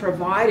is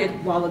provided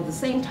while at the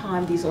same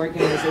time these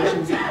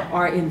organizations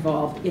are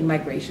involved in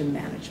migration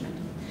management.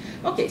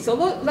 Okay, so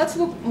let's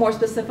look more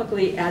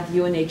specifically at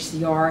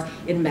UNHCR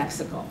in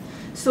Mexico.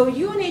 So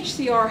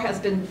UNHCR has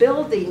been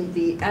building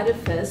the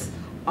edifice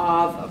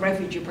of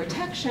refugee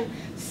protection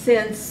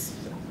since,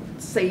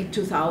 say,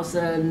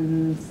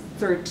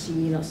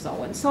 2013 or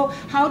so. And so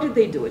how did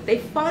they do it? They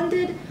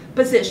funded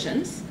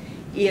positions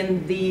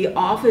in the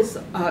office,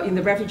 in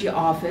the refugee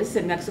office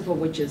in Mexico,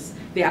 which is,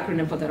 the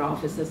acronym for that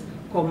office is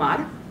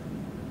COMAR.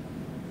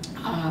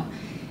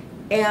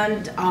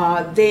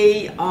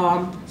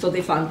 So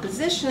they fund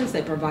positions,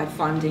 they provide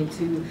funding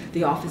to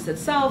the office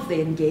itself,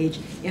 they engage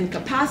in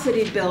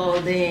capacity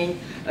building,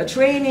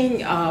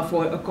 training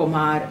for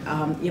COMAR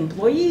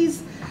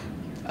employees.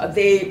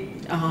 They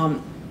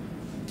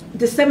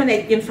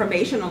disseminate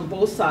information on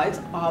both sides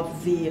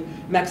of the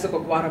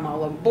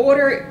Mexico-Guatemala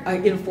border,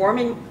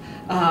 informing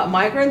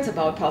migrants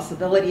about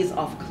possibilities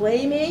of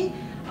claiming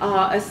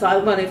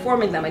asylum, and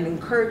informing them and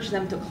encourage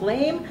them to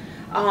claim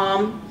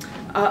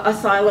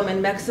asylum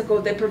in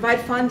Mexico. They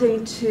provide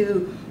funding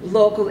to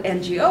local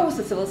NGOs,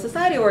 the civil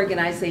society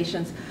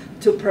organizations,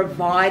 to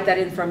provide that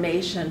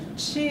information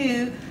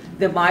to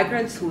the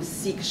migrants who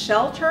seek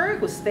shelter,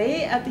 who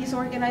stay at these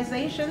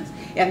organizations.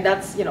 And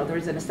that's, there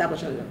is an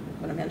established, I'm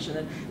going to mention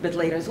it a bit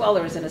later as well,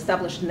 there is an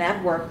established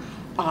network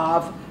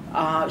of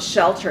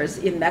shelters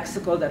in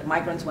Mexico that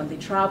migrants, when they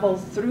travel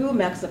through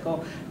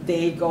Mexico,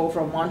 they go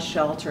from one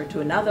shelter to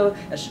another.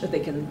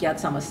 They can get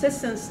some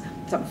assistance,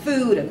 some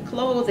food and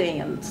clothing,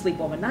 and sleep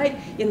overnight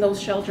in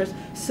those shelters.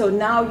 So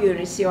now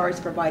UNHCR is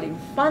providing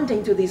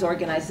funding to these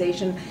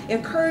organizations,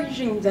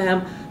 encouraging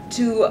them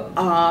to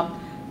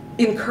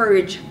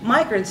encourage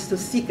migrants to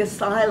seek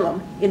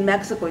asylum in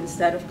Mexico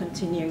instead of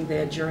continuing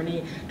their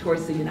journey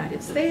towards the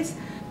United States.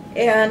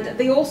 And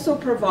they also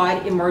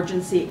provide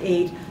emergency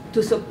aid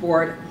to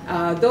support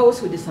those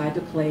who decide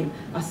to claim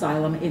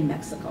asylum in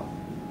Mexico.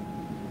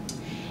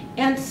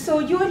 And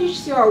so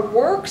UNHCR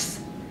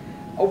works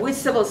with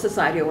civil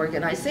society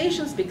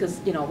organizations because,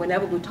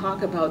 whenever we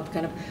talk about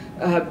kind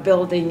of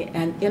building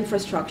an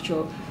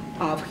infrastructure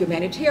of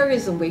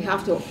humanitarianism, we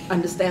have to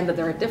understand that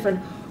there are different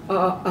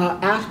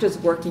actors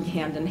working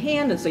hand in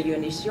hand, and so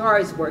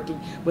UNHCR is working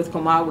with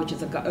COMAR, which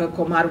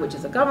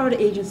is a government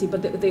agency,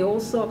 but they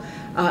also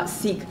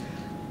seek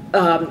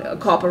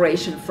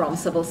cooperation from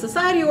civil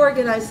society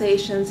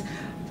organizations,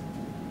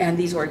 and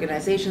these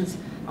organizations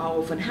are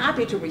often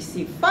happy to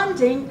receive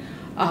funding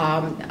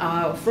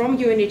from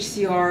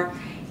UNHCR,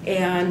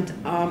 and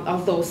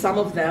although some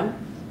of them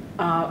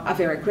are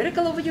very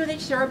critical of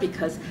UNHCR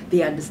because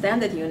they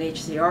understand that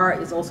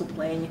UNHCR is also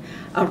playing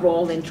a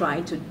role in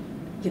trying to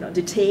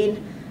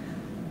detain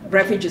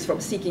refugees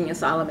from seeking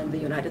asylum in the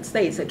United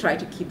States. They try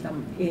to keep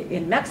them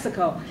in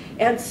Mexico.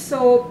 And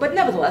so, but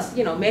nevertheless,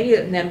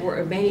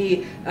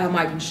 many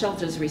migrant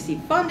shelters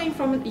receive funding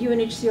from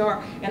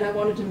UNHCR, and I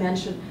wanted to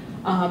mention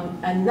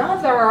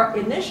another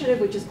initiative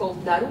which is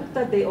called La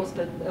Ruta de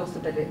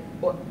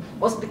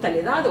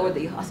Hospitalidad, or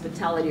the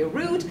hospitality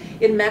route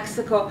in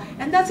Mexico,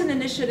 and that's an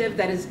initiative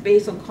that is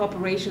based on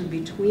cooperation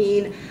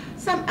between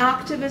some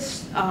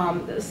activists,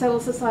 civil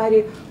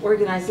society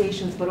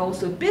organizations, but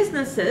also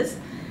businesses.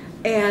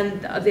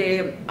 And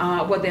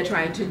what they're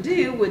trying to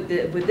do with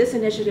this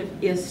initiative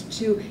is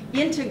to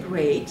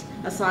integrate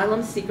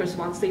asylum seekers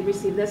once they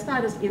receive their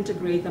status,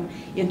 integrate them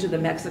into the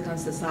Mexican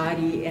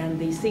society, and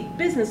they seek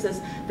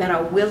businesses that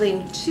are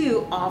willing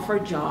to offer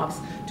jobs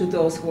to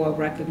those who are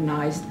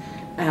recognized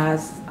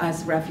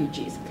as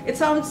refugees. It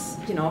sounds,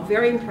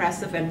 very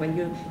impressive, and when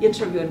you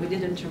interview, and we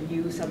did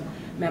interview some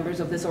members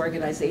of this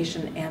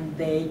organization, and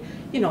they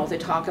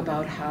talk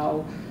about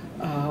how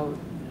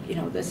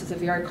this is a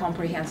very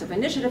comprehensive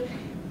initiative.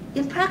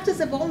 In practice,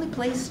 they've only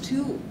placed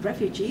 2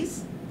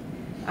 refugees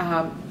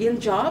in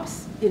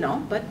jobs,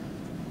 but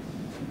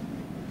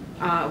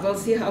we'll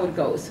see how it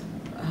goes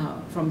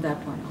from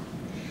that point on.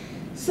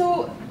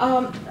 So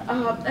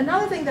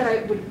another thing that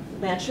I would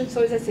mention,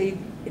 so as I say,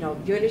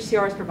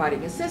 UNHCR is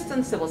providing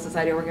assistance, civil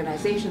society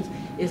organizations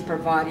is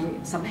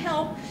providing some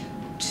help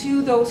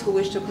to those who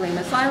wish to claim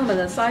asylum,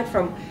 and aside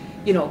from,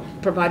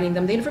 providing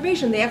them the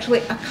information, they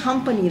actually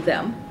accompany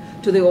them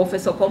to the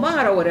office of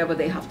COMAR or whatever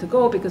they have to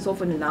go, because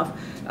often enough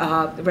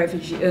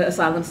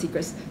asylum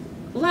seekers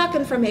lack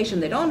information.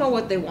 They don't know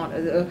what they want,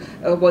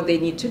 what they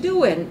need to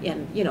do, and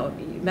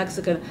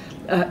Mexican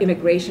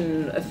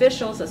immigration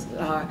officials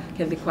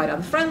can be quite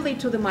unfriendly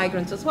to the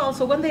migrants as well.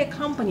 So when they're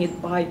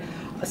accompanied by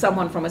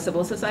someone from a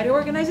civil society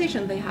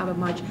organization, they have a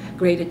much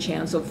greater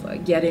chance of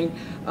getting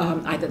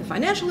either the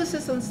financial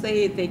assistance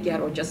they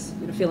get, or just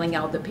filling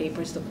out the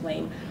papers to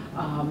claim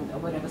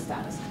whatever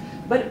status.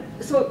 But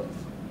so,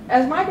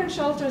 as migrant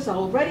shelters are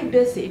already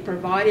busy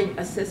providing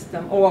a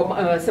system,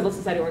 or civil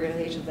society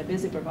organizations are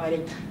busy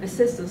providing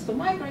assistance to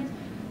migrants,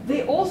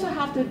 they also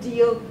have to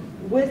deal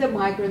with the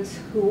migrants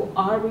who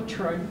are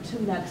returned to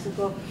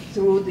Mexico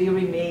through the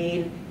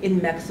Remain in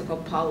Mexico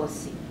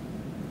policy,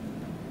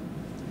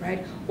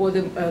 right? Or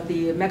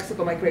the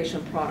Mexico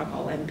Migration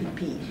Protocol,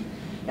 MPP.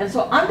 And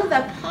so under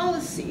that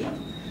policy,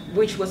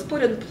 which was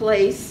put in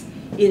place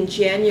in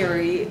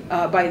January,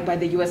 by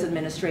the US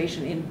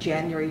administration in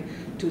January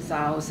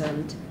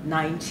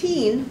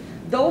 2019,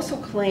 those who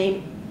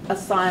claim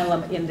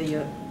asylum in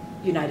the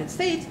United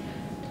States,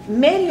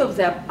 many of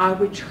them are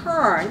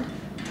returned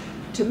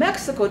to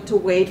Mexico to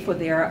wait for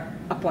their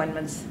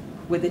appointments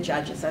with the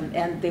judges,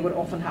 and they would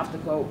often have to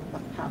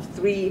have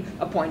 3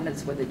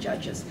 appointments with the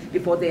judges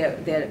before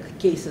their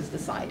case is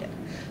decided.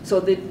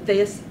 So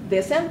they're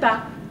sent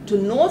back to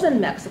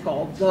northern Mexico,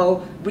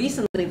 although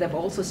recently they've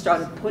also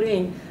started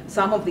putting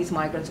some of these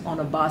migrants on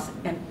a bus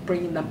and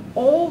bringing them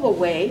all the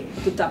way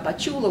to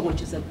Tapachula,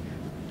 which is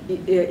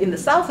in the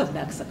south of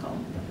Mexico,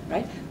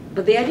 right?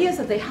 But the idea is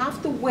that they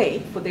have to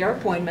wait for their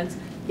appointments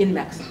in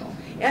Mexico.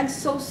 And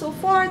so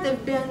far there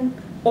have been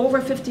over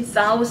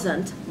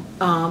 50,000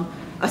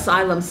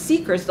 asylum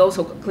seekers, those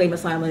who claim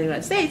asylum in the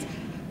United States,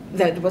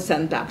 that were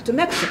sent back to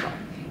Mexico.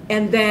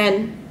 And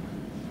then,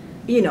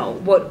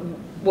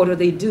 what do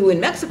they do in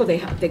Mexico?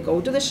 They go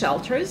to the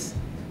shelters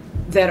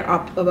that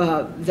are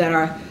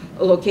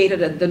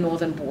located at the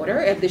northern border,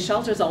 and the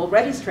shelters are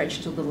already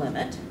stretched to the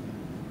limit,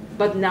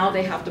 but now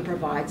they have to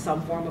provide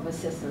some form of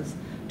assistance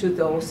to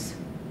those,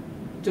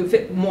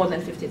 more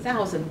than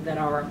 50,000 that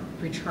are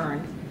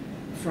returned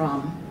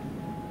from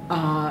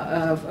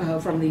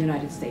the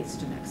United States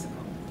to Mexico.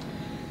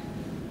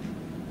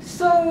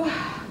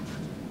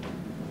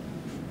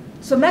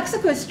 So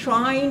Mexico is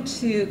trying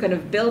to kind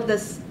of build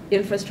this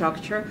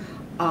infrastructure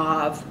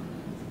of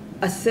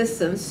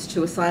assistance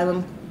to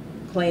asylum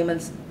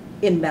claimants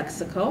in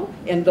Mexico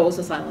and those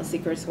asylum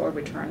seekers who are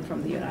returned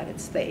from the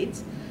United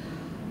States,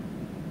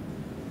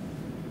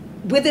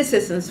 with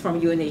assistance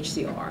from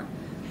UNHCR.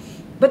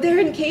 But they're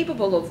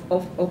incapable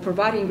of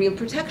providing real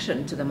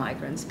protection to the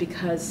migrants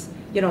because,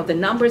 the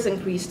numbers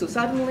increase too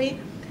suddenly.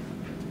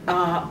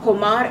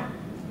 COMAR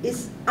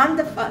is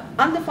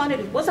underfunded.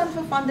 It was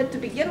underfunded to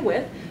begin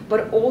with,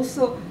 but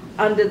also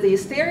under the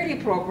austerity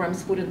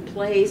programs put in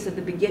place at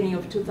the beginning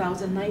of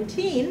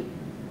 2019,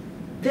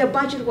 their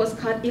budget was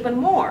cut even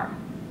more,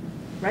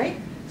 right?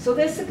 So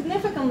they're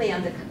significantly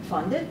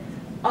underfunded.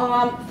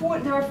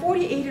 there are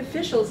 48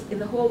 officials in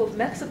the whole of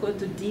Mexico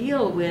to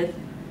deal with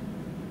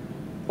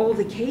all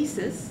the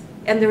cases,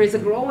 and there is a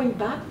growing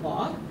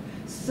backlog.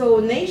 So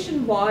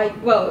nationwide,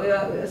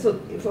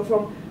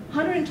 from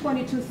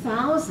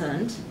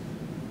 122,000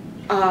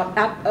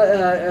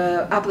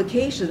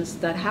 applications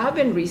that have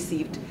been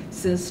received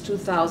since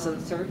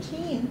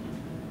 2013,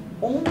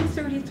 only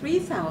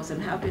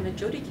 33,000 have been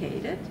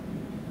adjudicated,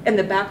 and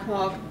the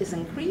backlog is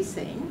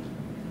increasing,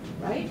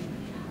 right?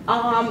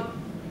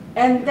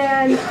 And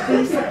then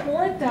the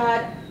support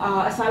that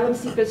asylum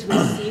seekers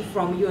receive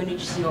from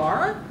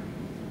UNHCR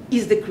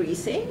is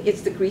decreasing.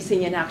 It's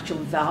decreasing in actual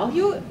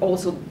value,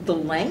 also the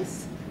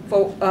length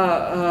for,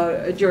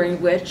 during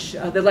which,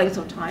 the length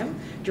of time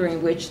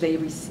during which they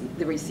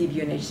receive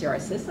UNHCR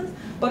assistance.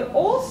 But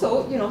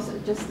also, you know,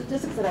 just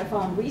statistics that I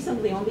found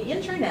recently on the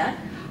internet,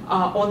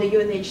 on the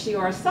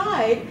UNHCR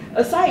site,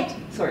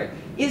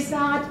 is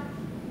that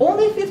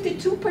only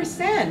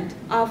 52%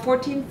 of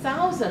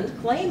 14,000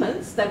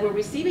 claimants that were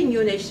receiving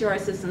UNHCR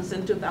assistance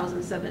in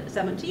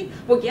 2017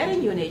 were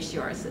getting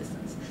UNHCR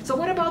assistance. So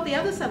what about the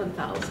other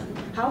 7,000?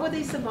 How are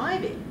they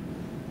surviving,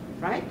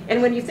 right?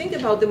 And when you think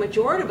about the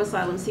majority of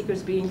asylum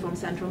seekers being from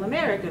Central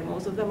America,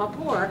 most of them are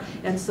poor,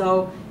 and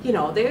so, you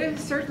know, they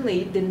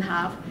certainly didn't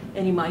have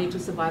any money to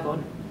survive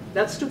on.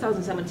 That's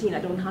 2017. I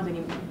don't have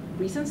any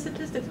recent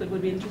statistics, but it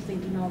would be interesting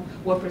to know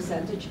what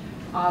percentage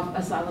of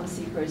asylum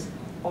seekers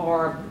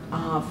are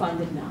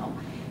funded now.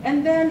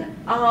 And then,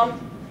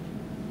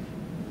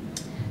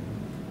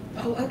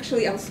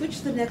 actually, I'll switch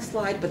to the next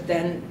slide, but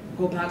then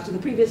go back to the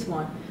previous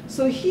one.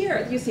 So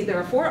here, you see there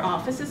are 4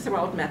 offices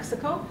throughout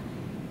Mexico,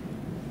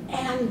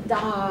 and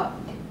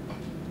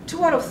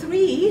 2 out of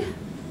 3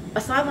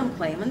 asylum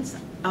claimants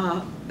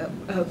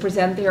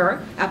present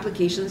their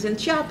applications in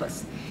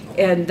Chiapas.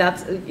 And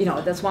that's, you know,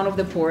 that's one of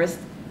the poorest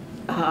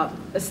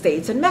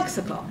states in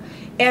Mexico.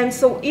 And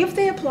so if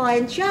they apply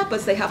in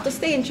Chiapas, they have to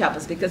stay in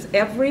Chiapas because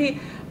every,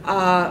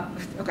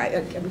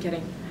 okay, I'm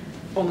getting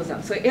almost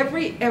done. So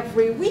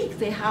every week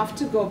they have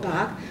to go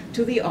back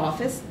to the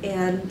office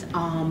and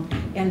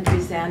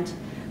present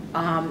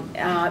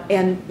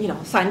and, you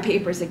know, sign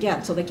papers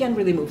again. So they can't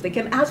really move. They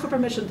can ask for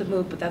permission to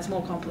move, but that's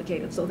more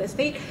complicated. So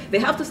they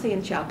have to stay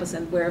in Chiapas,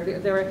 and where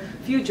there are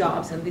few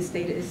jobs, and this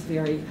state is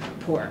very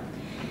poor.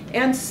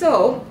 And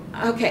so,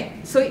 okay,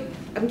 so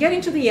I'm getting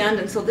to the end,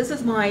 and so this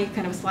is my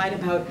kind of slide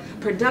about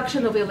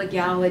production of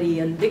illegality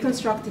and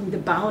deconstructing the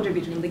boundary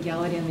between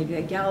legality and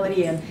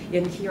illegality. And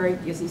in here,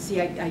 as you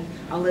see,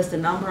 I'll list a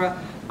number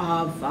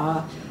of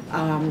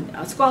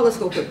scholars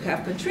who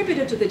have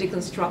contributed to the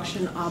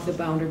deconstruction of the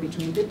boundary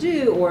between the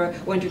two, or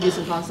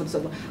introducing concepts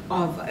of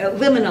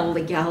liminal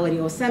legality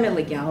or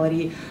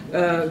semi-legality,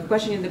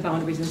 questioning the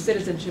boundaries in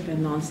citizenship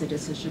and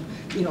non-citizenship,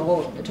 you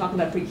know, talking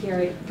about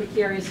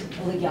precarious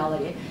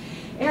legality.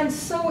 And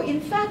so,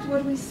 in fact,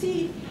 what we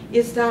see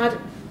is that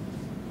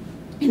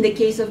in the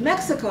case of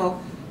Mexico,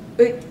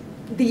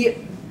 the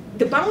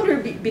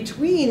boundary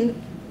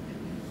between,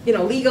 you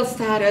know, legal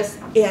status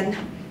and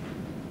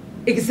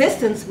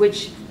existence,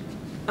 which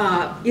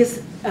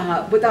is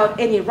without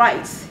any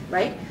rights,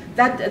 right?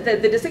 That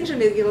the distinction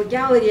between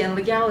legality and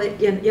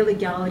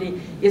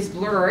illegality is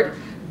blurred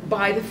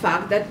by the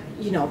fact that,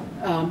 you know,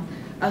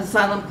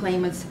 asylum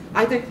claimants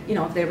either, you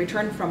know, if they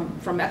return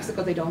from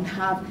Mexico, they don't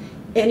have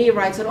any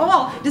rights at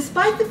all,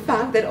 despite the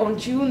fact that on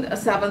June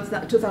 7th,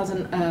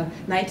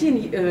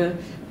 2019,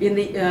 in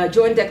the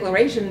joint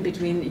declaration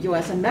between the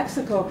US and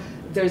Mexico,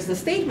 there's a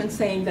statement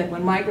saying that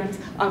when migrants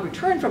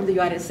return from the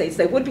United States,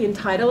 they would be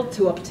entitled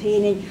to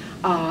obtaining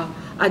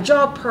a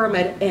job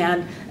permit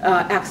and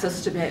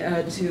access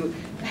to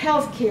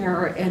health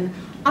care and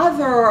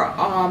other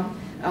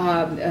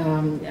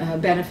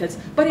benefits,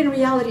 but in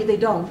reality they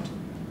don't.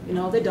 You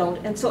know, they don't.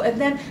 And so,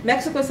 and then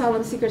Mexico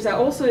asylum seekers are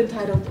also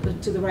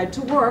entitled to the right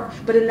to work,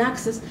 but in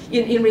access,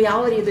 in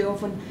reality, they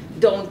often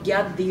don't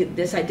get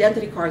this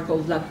identity card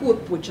called La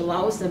CURP, which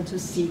allows them to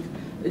seek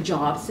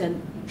jobs. And,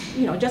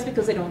 you know, just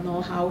because they don't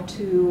know how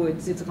to,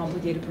 it's a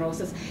complicated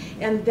process.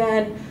 And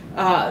then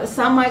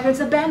some migrants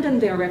abandon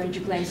their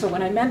refugee claims. So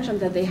when I mentioned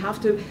that they have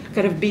to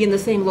kind of be in the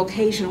same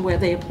location where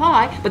they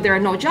apply, but there are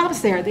no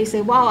jobs there, they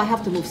say, well, I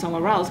have to move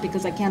somewhere else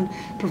because I can't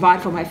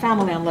provide for my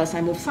family unless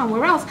I move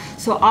somewhere else.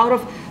 So out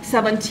of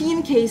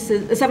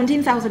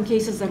 17,000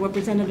 cases that were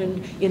presented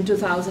in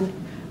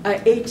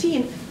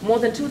 2018, more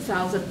than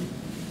 2,000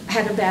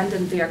 had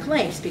abandoned their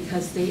claims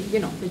because they, you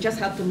know, they just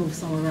had to move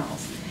somewhere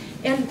else.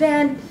 And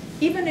then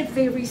even if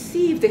they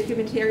receive the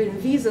humanitarian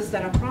visas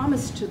that are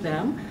promised to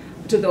them,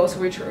 to those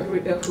who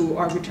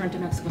are returned to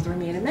Mexico to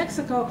remain in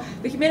Mexico,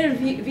 the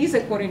humanitarian visa,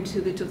 according to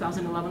the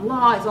 2011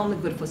 law, is only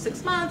good for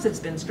 6 months. It's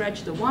been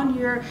stretched to 1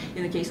 year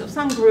in the case of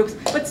some groups,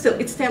 but still,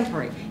 it's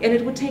temporary. And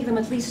it would take them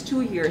at least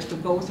 2 years to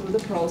go through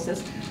the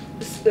process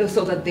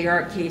so that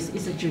their case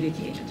is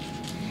adjudicated.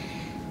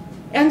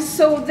 And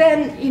so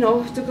then, you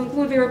know, to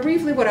conclude very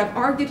briefly, what I've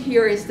argued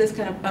here is this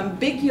kind of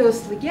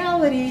ambiguous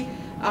legality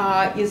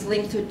is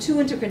linked to two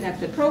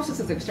interconnected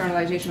processes: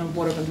 externalization of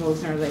border control,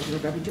 externalization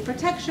of refugee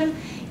protection,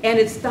 and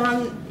it's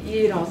done,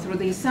 through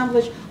the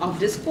assemblage of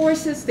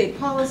discourses, state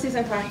policies,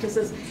 and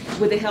practices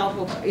with the help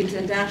of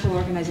international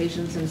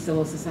organizations and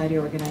civil society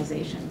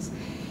organizations.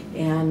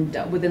 And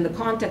within the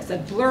context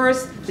that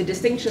blurs the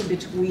distinction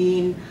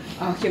between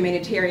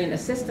humanitarian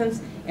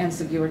assistance and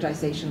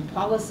securitization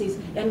policies,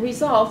 and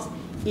results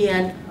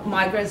in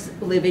migrants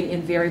living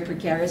in very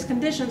precarious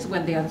conditions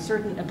when they're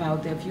uncertain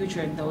about their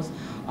future and those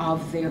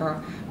of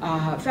their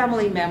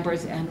family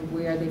members, and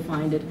where they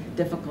find it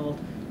difficult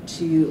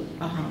to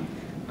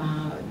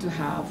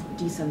have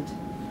decent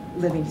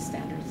living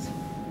standards.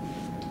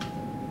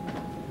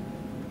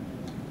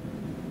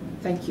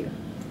 Thank you.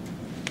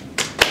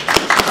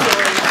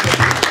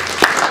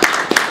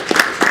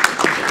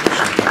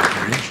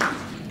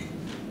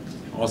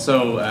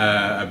 Also,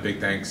 a big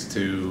thanks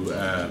to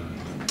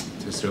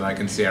CERLAC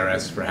and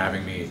CRS for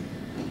having me.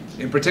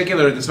 In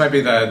particular, this might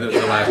be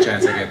the last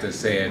chance I get to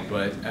say it,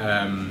 but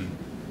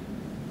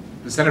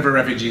the Center for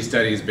Refugee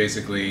Studies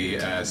basically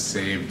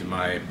saved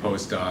my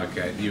postdoc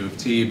at U of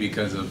T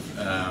because of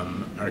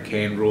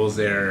arcane rules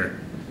there.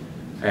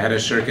 I had a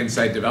Shirkin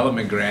site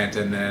development grant,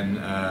 and then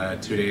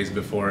 2 days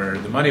before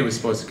the money was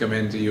supposed to come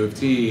into U of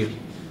T,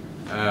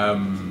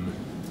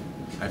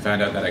 I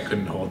found out that I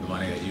couldn't hold the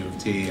money at U of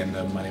T and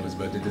the money was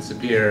about to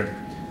disappear.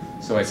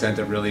 So I sent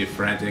a really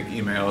frantic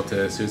email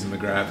to Susan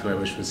McGrath, who I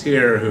wish was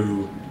here,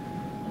 who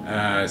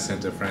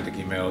sent a frantic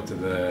email to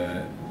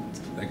the,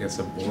 I guess,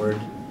 a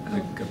board? I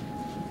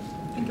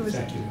think it was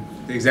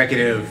the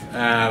executive,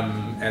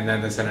 and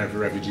then the Center for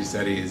Refugee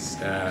Studies,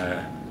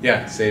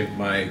 saved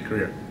my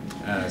career.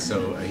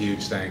 So a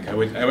huge thank. I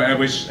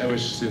wish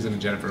Susan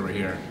and Jennifer were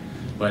here,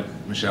 but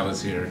Michelle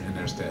is here in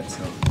their stead.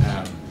 So,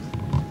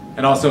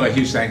 and also a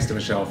huge thanks to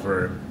Michelle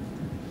for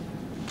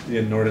the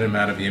inordinate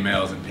amount of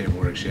emails and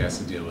paperwork she has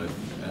to deal with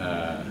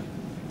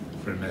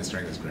for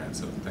administering this grant.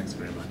 So thanks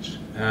very much.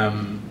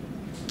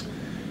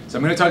 So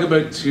I'm going to talk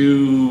about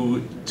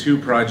two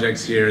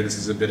projects here. This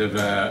is a bit of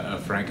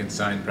a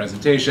Frankenstein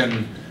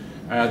presentation.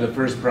 The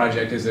first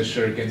project is a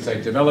Shirkin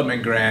site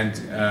development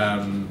grant,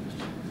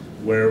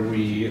 where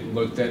we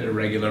looked at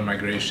irregular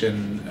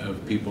migration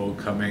of people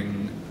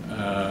coming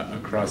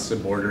across the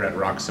border at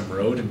Roxham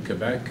Road in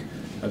Quebec,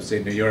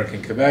 upstate New York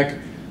and Quebec,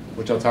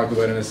 which I'll talk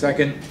about in a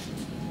second.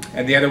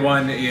 And the other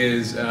one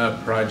is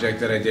a project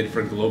that I did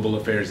for Global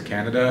Affairs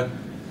Canada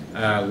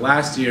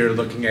last year,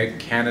 looking at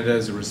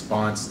Canada's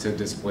response to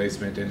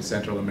displacement in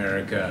Central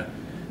America.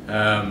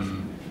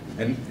 And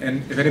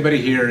if anybody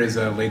here is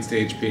a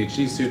late-stage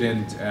PhD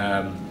student,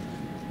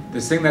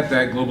 this thing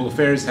that Global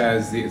Affairs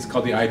has, it's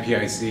called the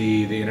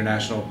IPIC, the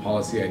International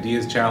Policy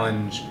Ideas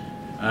Challenge.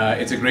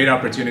 It's a great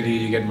opportunity.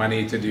 You get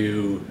money to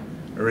do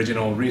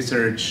original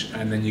research,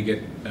 and then you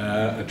get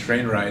a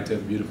train ride to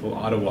beautiful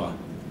Ottawa,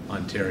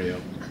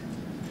 Ontario,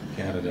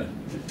 Canada.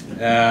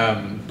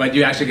 But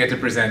you actually get to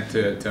present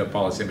to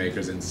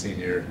policymakers and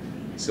senior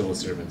civil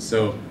servants.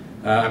 So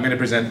I'm going to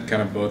present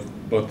kind of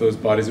both those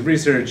bodies of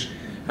research.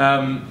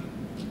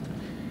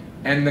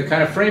 And the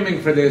kind of framing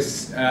for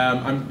this,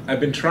 I've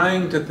been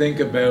trying to think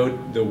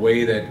about the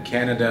way that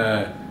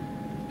Canada,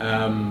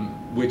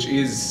 which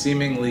is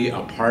seemingly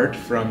apart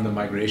from the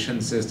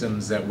migration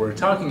systems that we're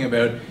talking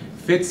about,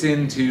 fits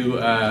into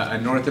a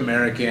North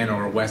American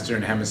or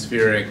Western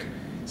hemispheric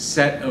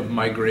set of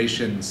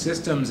migration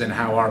systems, and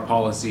how our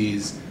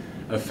policies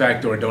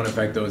affect or don't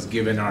affect those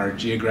given our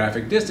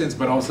geographic distance,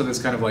 but also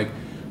this kind of like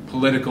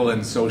political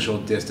and social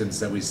distance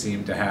that we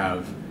seem to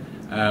have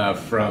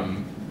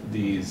from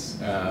these,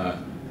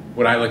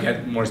 what I look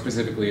at more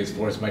specifically as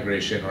forced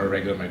migration or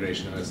irregular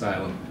migration and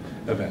asylum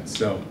events.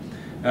 So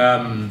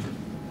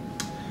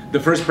the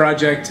first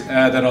project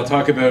that I'll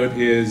talk about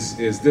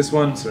is this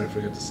one. Sorry, I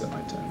forgot to set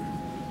my timer.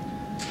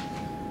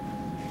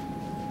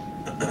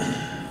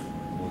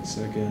 1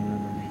 second.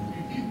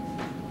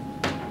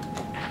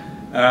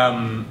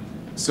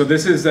 So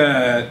this is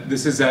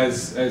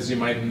as you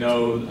might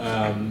know,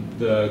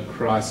 the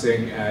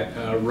crossing at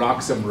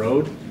Roxham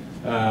Road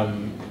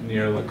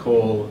near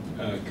Lacolle,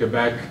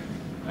 Quebec,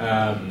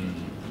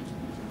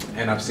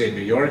 and upstate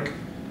New York.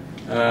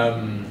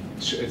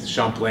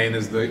 Champlain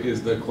is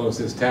the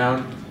closest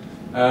town.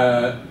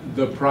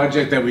 The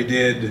project that we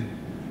did,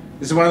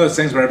 this is one of those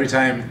things where every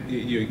time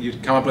you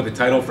come up with a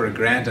title for a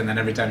grant, and then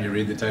every time you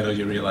read the title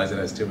you realize it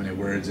has too many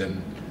words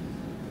and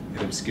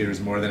it obscures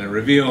more than it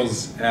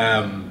reveals.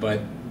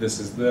 But this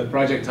is the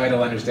project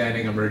title,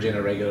 Understanding Emergent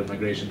Irregular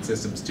Migration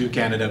Systems to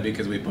Canada,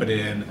 because we put it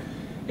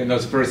in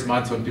those first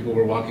months when people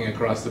were walking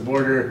across the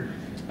border.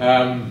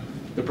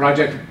 The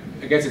project,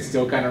 I guess it's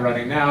still kind of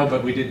running now,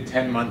 but we did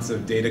 10 months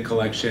of data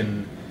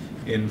collection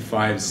in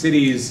 5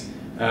 cities,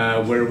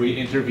 where we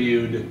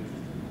interviewed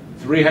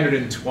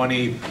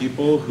 320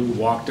 people who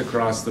walked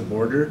across the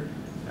border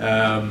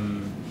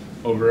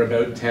over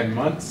about 10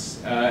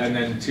 months, and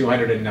then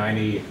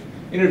 290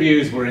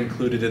 interviews were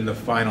included in the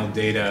final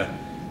data,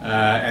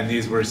 and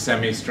these were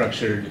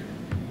semi-structured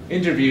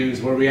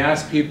interviews where we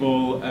asked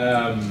people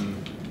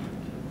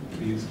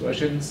these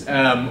questions.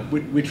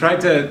 We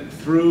tried to,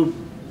 through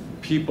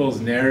people's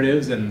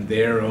narratives and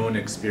their own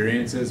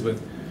experiences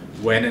with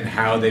when and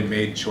how they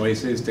made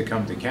choices to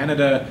come to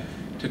Canada,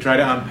 to try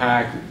to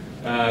unpack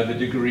the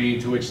degree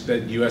to which the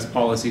US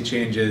policy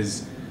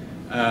changes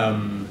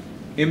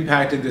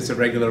impacted this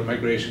irregular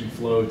migration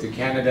flow to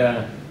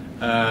Canada,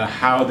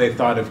 how they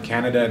thought of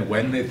Canada and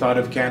when they thought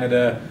of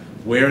Canada,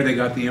 where they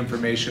got the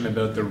information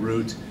about the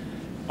route,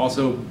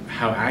 also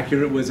how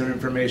accurate was their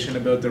information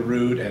about the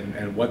route,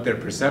 and what their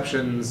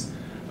perceptions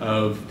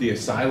of the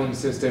asylum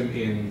system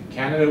in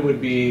Canada would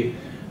be,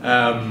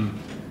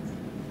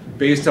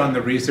 based on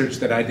the research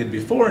that I did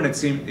before. And it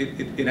seemed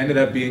it ended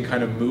up being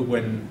kind of moot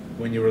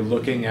when you were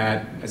looking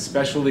at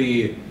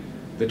especially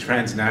the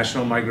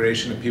transnational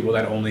migration of people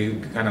that only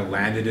kind of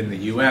landed in the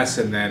US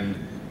and then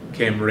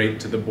came right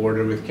to the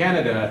border with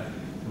Canada.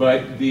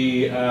 But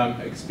the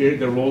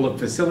role of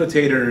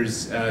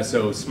facilitators,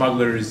 so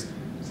smugglers,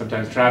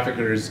 sometimes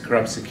traffickers,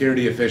 corrupt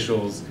security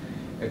officials,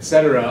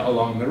 etc.,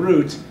 along the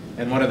route.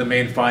 And one of the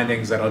main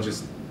findings that I'll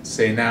just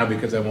say now,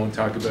 because I won't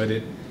talk about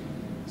it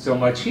so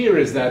much here,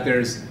 is that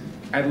there's,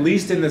 at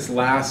least in this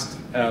last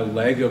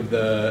leg of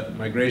the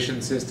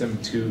migration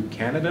system to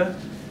Canada,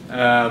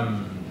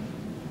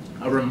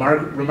 a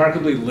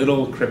remarkably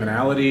little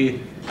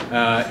criminality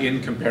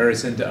in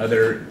comparison to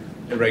other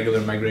irregular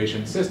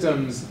migration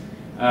systems,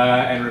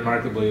 and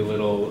remarkably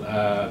little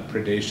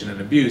predation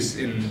and abuse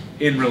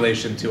in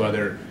relation to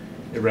other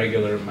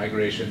irregular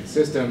migration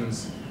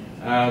systems.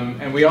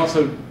 And we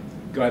also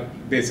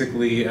got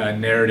basically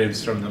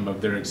narratives from them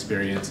of their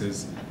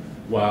experiences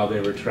while they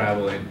were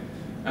traveling.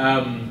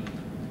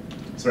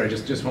 Sorry,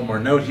 just one more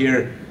note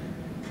here.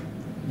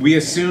 We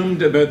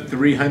assumed about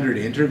 300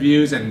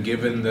 interviews, and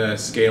given the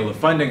scale of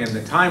funding and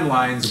the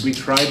timelines, we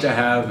tried to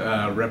have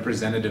a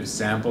representative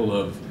sample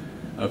of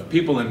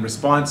people and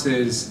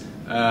responses,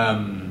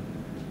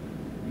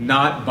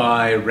 not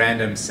by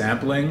random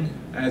sampling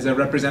as a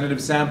representative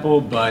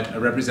sample, but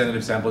a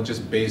representative sample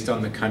just based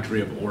on the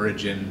country of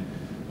origin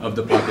of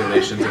the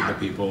populations of the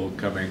people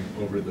coming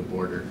over the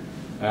border.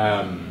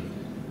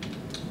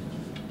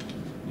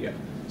 Yeah.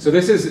 So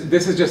this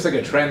is just like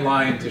a trend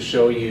line to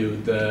show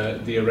you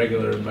the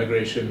irregular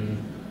migration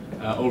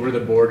over the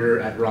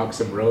border at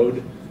Roxham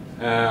Road.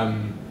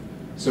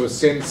 So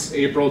since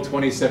April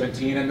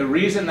 2017, and the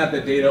reason that the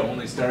data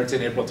only starts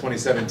in April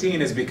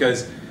 2017 is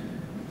because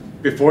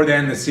before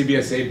then the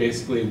CBSA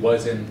basically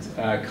wasn't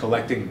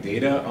collecting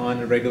data on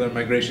irregular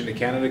migration to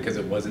Canada because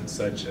it wasn't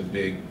such a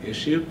big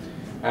issue.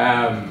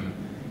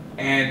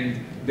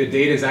 And the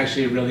data is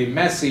actually really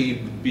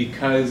messy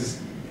because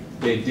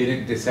they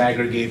didn't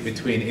disaggregate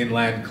between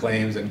inland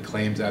claims and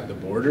claims at the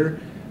border.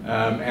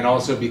 And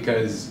also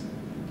because,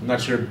 I'm not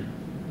sure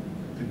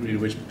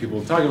which people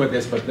will talk about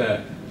this, but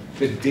the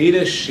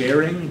data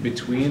sharing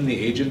between the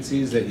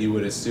agencies that you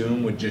would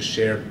assume would just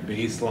share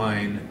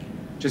baseline,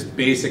 just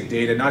basic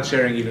data, not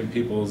sharing even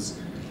people's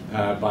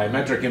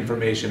biometric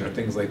information or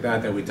things like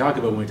that we talk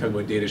about when we talk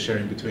about data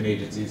sharing between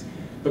agencies,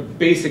 but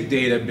basic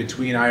data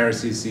between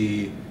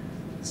IRCC,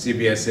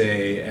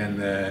 CBSA, and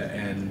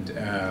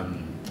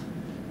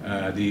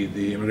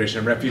the Immigration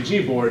and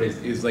Refugee Board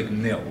is like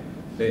nil.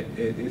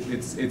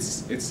 It's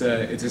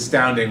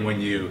astounding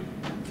when you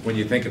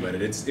think about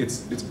it.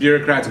 It's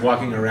bureaucrats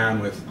walking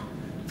around with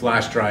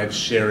flash drives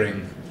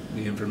sharing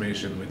the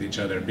information with each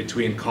other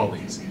between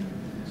colleagues.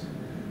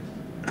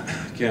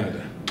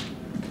 Canada,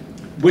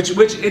 which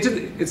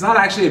it's not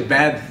actually a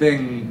bad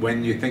thing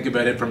when you think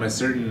about it from a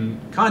certain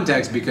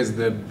context, because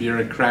the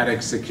bureaucratic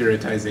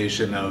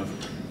securitization of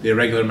the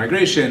irregular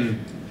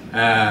migration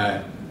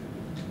hadn't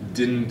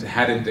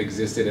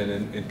existed,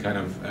 and it kind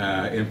of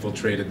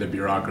infiltrated the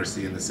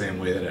bureaucracy in the same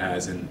way that it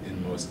has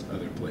in most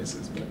other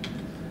places. But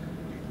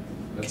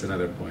that's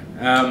another point.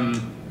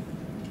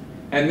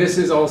 And this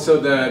is also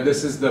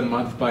the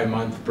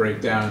month-by-month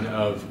breakdown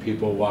of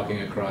people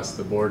walking across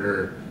the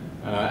border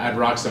at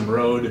Roxham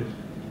Road,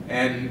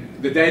 and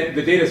the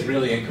data is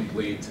really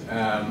incomplete.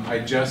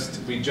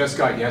 We just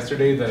got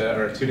yesterday,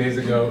 or 2 days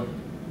ago,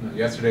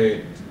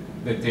 yesterday,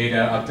 the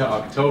data up to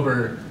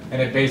October,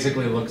 and it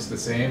basically looks the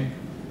same.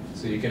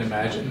 So you can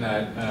imagine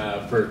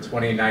that for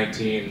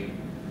 2019,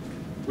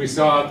 we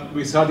saw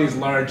these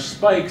large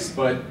spikes,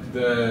 but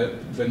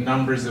the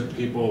numbers of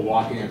people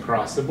walking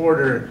across the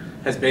border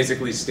has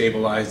basically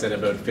stabilized at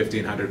about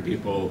 1,500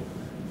 people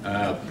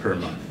per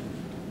month.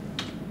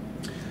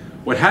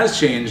 What has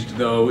changed,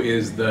 though,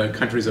 is the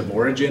countries of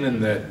origin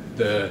and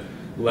the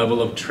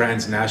level of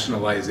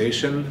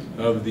transnationalization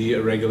of the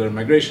irregular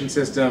migration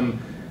system.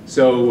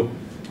 So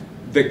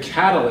the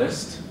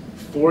catalyst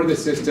for the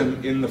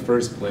system in the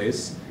first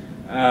place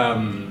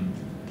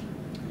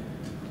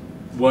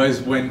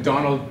was when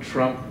Donald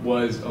Trump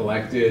was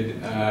elected.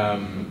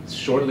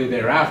 Shortly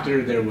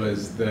thereafter, there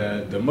was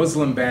the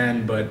Muslim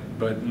ban,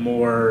 but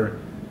more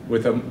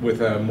with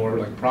a more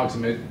like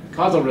proximate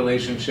causal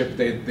relationship.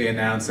 They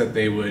announced that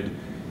they would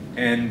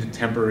end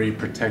temporary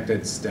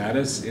protected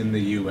status in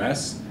the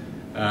U.S.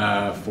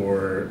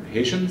 For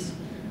Haitians,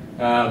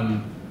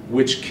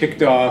 which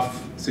kicked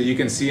off. So you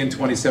can see in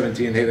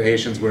 2017, the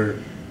Haitians were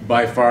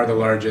by far the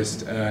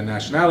largest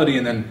nationality,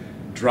 and then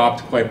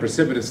dropped quite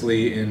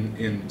precipitously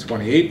in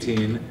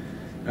 2018.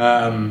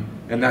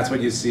 And that's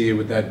what you see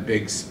with that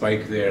big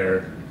spike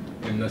there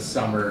in the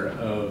summer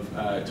of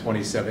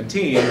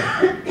 2017.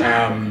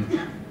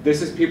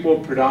 This is people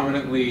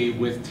predominantly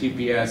with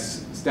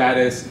TPS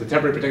status, the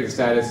temporary protected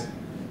status,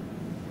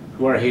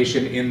 who are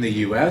Haitian in the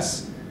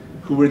US,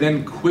 who were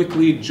then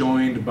quickly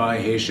joined by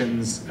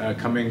Haitians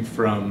coming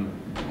from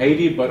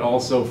Haiti, but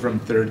also from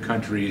third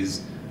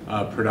countries,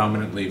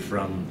 predominantly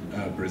from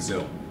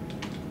Brazil.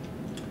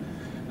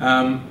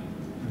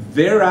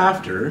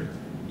 Thereafter,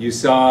 you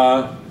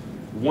saw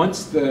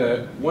once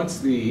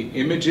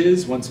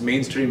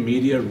mainstream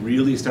media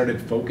really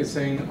started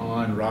focusing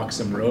on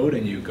Roxham Road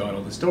and you got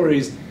all the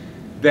stories,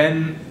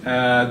 then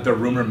the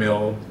rumor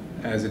mill,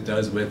 as it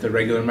does with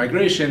irregular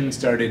migration,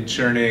 started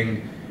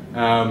churning.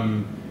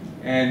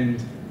 And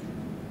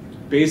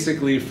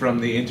basically from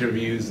the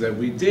interviews that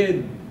we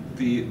did,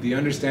 the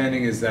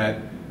understanding is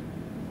that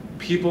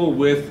people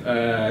with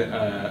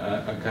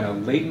a kind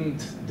of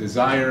latent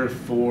desire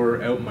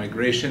for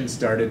out-migration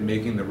started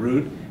making the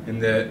route, and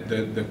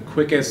the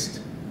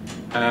quickest,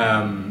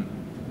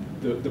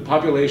 the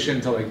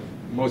population to like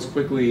most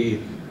quickly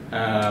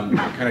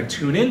kind of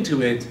tune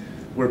into it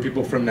were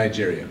people from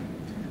Nigeria.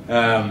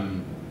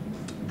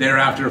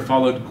 Thereafter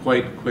followed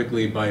quite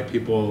quickly by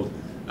people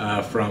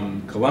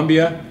from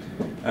Colombia.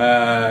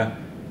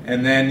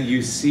 And then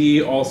you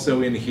see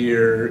also in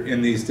here,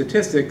 in these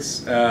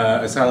statistics,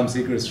 asylum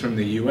seekers from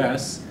the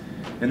US.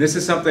 And this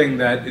is something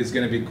that is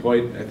going to be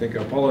quite, I think,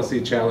 a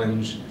policy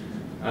challenge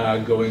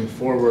going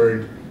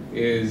forward,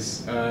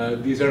 is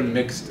these are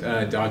mixed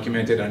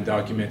documented,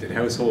 undocumented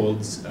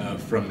households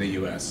from the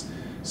US.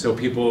 So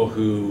people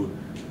who,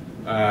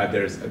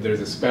 there's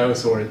a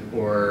spouse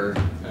or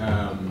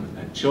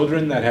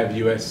children that have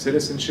US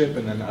citizenship,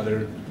 and then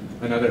another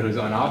who's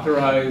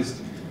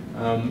unauthorized.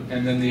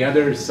 And then the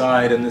other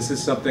side, and this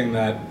is something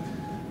that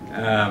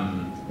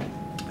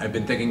I've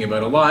been thinking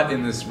about a lot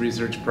in this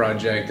research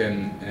project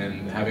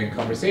and having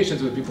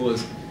conversations with people,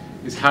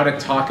 is how to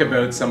talk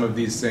about some of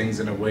these things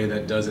in a way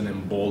that doesn't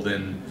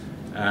embolden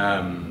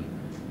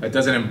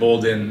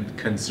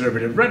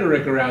conservative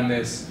rhetoric around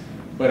this.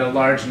 But a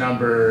large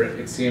number,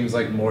 it seems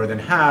like more than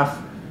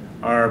half,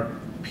 are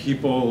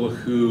people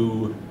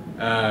who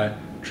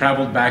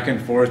traveled back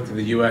and forth to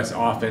the US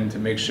often to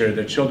make sure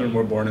their children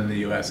were born in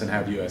the US and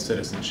have US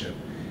citizenship.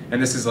 And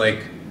this is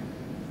like,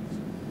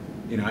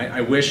 you know,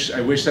 I wish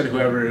that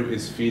whoever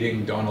is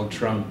feeding Donald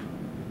Trump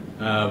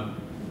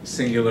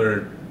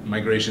singular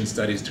migration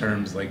studies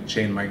terms like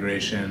chain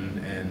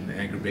migration and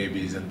anchor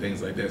babies and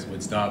things like this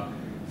would stop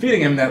feeding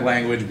him that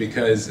language,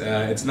 because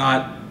it's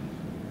not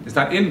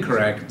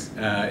incorrect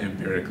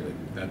empirically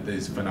that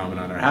these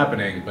phenomena are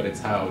happening, but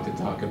it's how to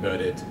talk about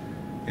it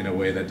in a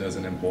way that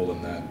doesn't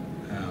embolden that.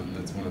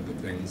 That's one of the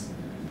things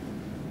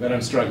that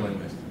I'm struggling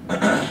with.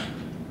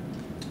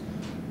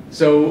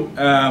 So,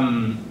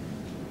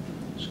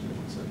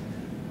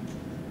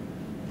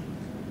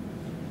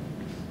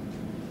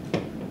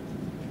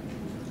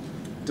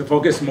 to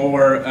focus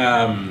more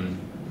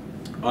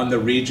on the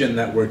region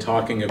that we're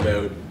talking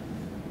about,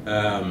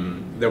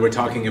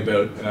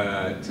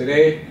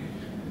 today,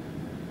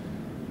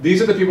 these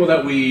are the people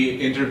that we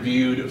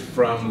interviewed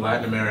from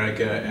Latin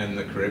America and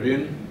the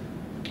Caribbean.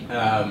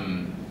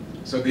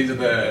 So these are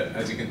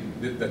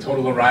the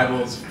total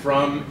arrivals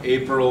from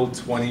April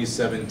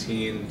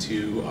 2017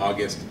 to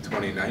August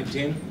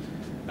 2019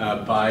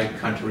 by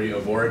country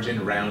of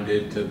origin,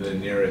 rounded to the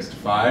nearest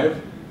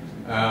 5.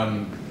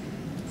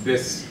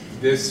 This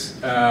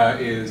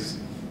is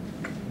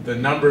the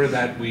number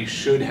that we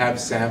should have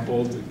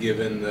sampled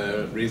given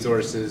the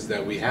resources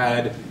that we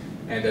had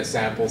and a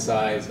sample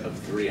size of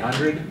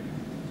 300.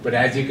 But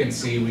as you can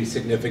see, we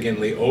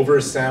significantly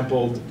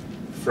oversampled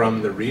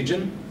from the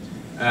region.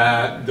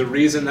 The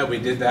reason that we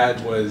did that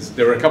was,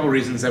 there were a couple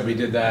reasons that we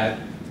did that.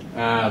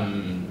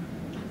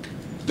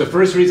 The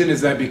first reason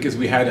is that because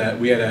we had a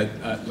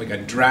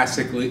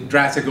drastic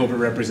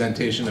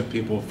overrepresentation of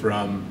people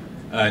from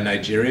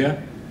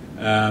Nigeria,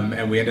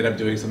 and we ended up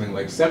doing something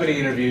like 70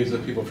 interviews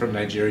with people from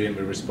Nigeria, and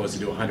we were supposed to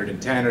do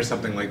 110 or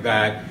something like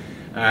that,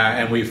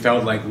 and we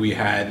felt like we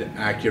had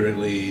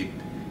accurately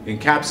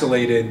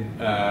encapsulated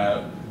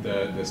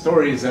the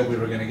stories that we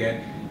were going to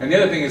get. And the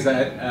other thing is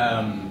that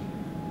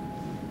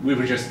we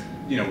were just,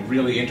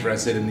 really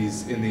interested in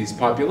these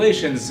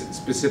populations,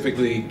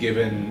 specifically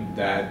given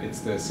that it's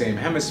the same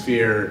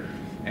hemisphere,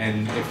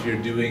 and if you're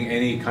doing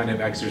any kind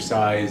of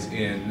exercise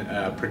in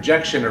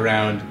projection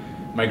around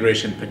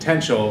migration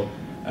potential,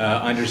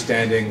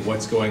 understanding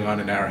what's going on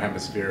in our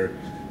hemisphere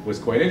was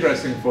quite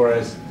interesting for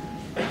us.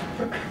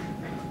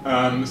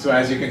 So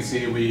as you can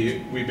see,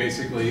 we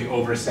basically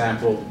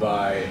oversampled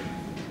by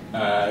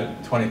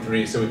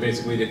 23, so we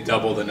basically did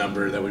double the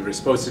number that we were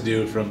supposed to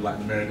do from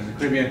Latin America and the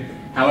Caribbean.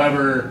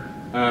 However,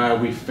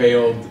 we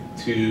failed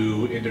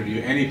to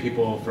interview any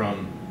people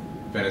from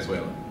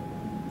Venezuela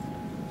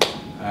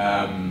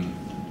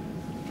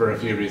for a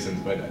few reasons,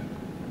 but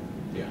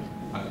yeah,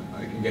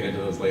 I can get into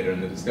those later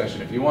in the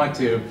discussion if you want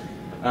to.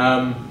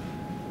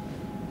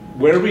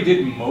 where we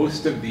did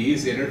most of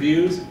these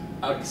interviews,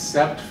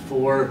 except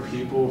for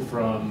people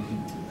from,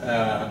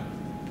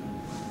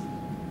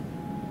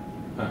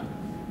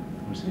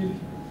 where's Haiti?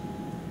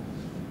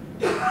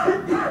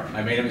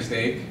 I made a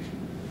mistake.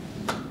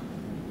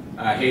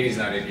 Haiti's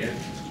not in here.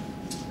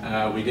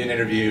 We did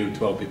interview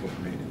 12 people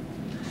from Haiti.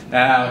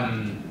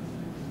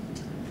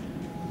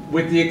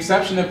 With the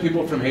exception of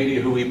people from Haiti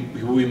who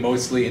we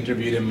mostly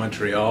interviewed in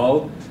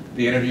Montreal,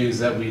 the interviews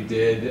that we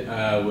did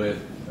with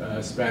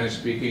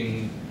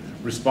Spanish-speaking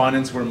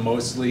respondents were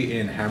mostly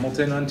in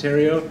Hamilton,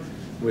 Ontario,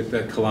 with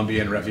the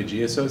Colombian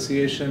Refugee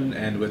Association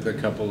and with a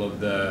couple of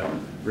the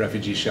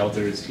refugee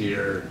shelters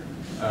here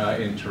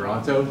in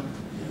Toronto.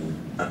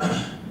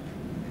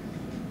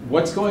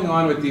 What's going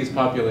on with these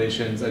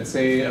populations? I'd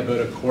say about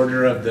a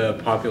quarter of the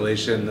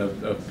population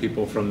of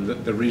people from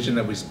the region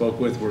that we spoke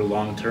with were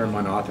long-term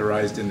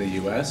unauthorized in the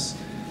US.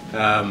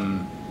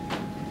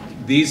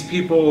 These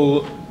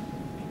people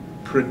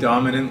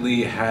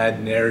predominantly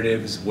had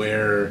narratives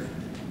where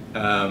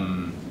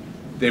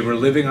they were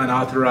living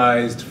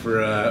unauthorized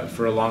for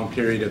a long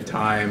period of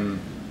time,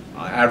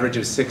 average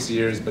of 6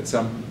 years, but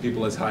some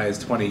people as high as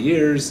 20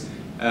 years,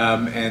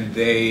 and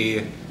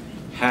they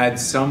had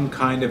some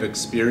kind of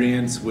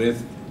experience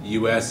with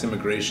US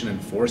immigration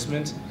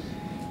enforcement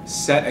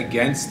set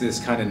against this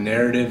kind of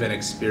narrative and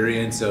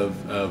experience of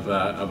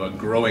a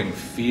growing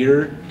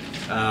fear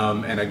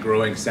and a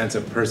growing sense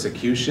of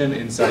persecution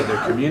inside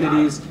their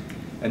communities.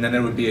 And then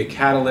there would be a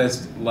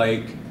catalyst,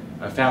 like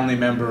a family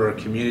member or a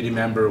community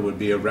member would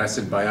be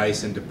arrested by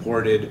ICE and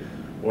deported,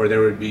 or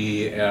there would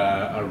be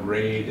a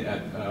raid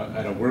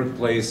at a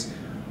workplace,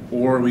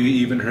 or we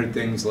even heard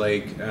things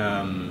like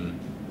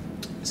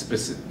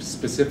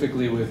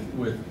specifically with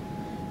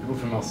people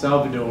from El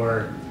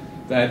Salvador,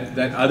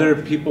 that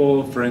other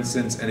people, for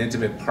instance, an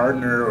intimate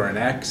partner or an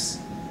ex,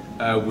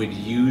 would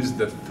use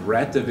the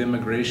threat of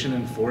immigration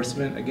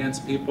enforcement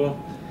against people.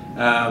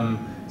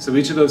 So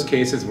each of those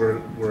cases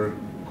were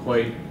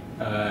quite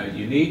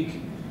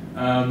unique.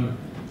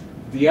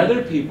 The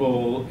other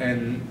people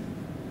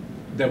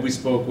that we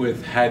spoke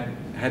with had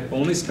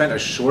only spent a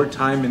short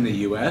time in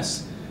the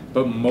US,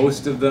 but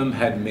most of them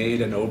had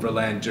made an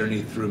overland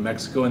journey through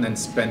Mexico and then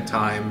spent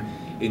time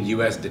in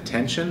US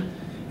detention.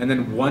 And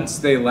then once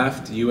they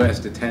left US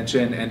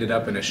detention, ended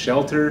up in a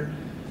shelter.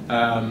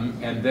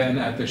 And then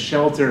at the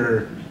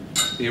shelter,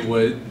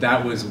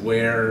 that was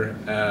where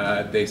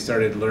they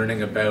started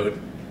learning about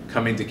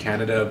coming to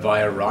Canada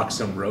via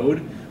Roxham Road,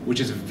 which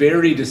is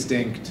very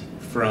distinct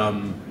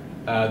from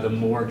the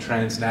more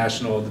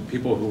transnational, the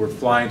people who were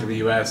flying to the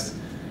US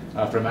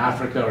from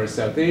Africa or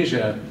South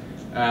Asia,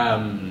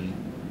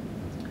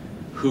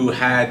 who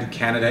had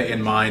Canada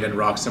in mind and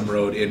Roxham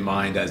Road in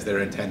mind as their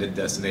intended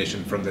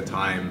destination from the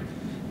time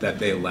that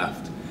they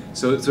left.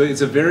 So it's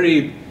a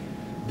very,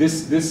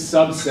 this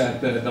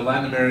subset, the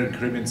Latin American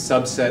Caribbean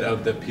subset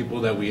of the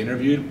people that we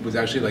interviewed was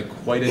actually like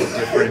quite a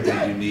different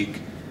and unique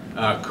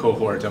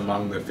cohort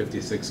among the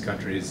 56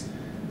 countries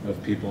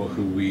of people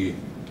who we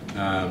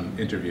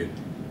interviewed.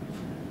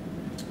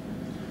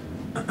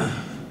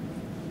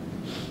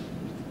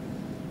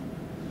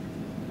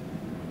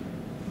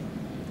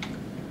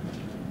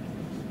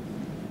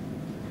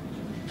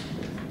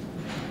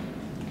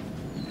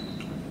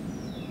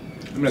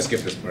 I'm going to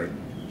skip this part.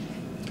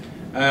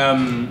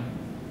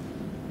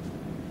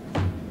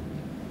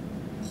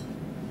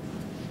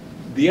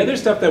 The other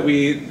stuff that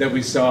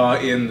we saw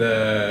in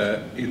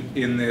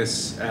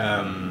this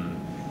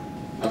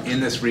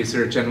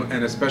research,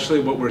 and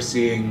especially what we're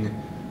seeing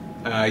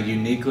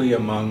uniquely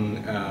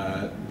among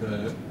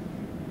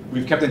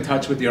we've kept in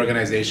touch with the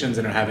organizations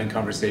and are having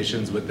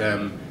conversations with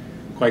them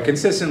quite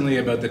consistently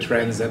about the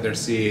trends that they're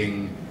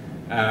seeing,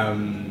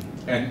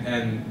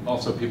 and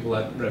also people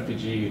at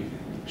refugee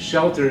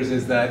shelters,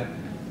 is that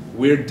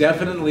we're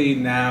definitely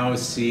now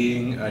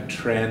seeing a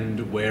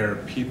trend where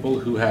people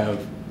who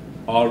have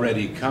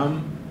already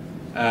come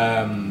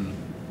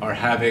are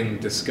having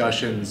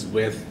discussions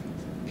with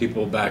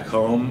people back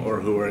home or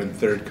who are in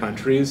third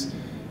countries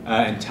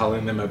and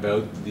telling them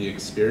about the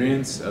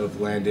experience of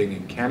landing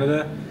in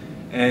Canada.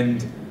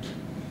 And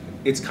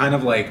it's kind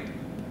of like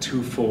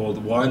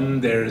twofold. One,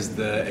 there's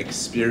the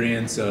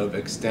experience of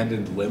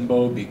extended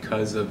limbo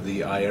because of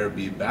the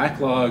IRB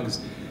backlogs.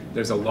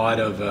 There's a lot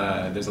of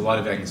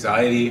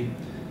anxiety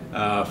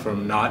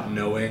from not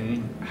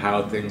knowing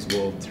how things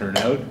will turn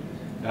out.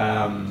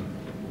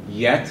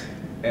 Yet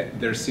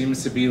there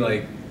seems to be,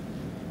 like,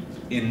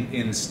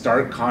 in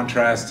stark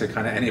contrast to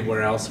kind of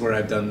anywhere else where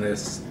I've done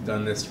this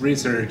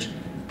research,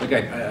 like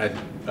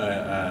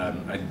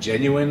a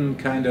genuine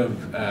kind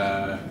of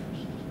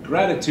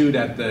gratitude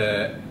at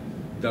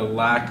the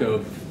lack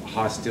of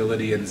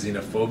hostility and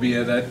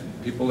xenophobia that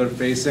people are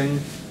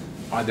facing.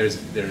 There's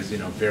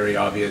very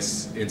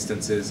obvious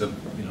instances of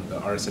the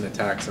arson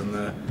attacks on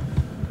the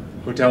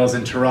hotels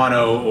in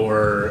Toronto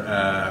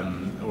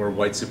or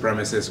white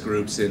supremacist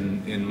groups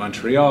in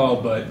Montreal,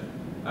 but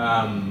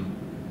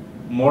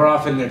more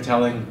often they're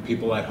telling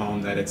people at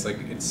home that it's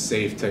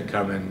safe to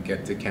come and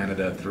get to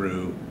Canada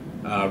through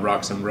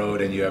Roxham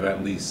Road, and you have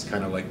at least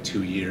kind of like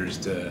 2 years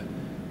to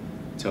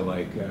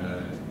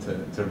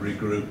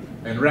regroup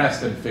and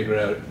rest and figure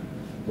out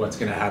what's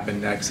going to happen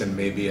next, and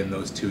maybe in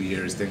those 2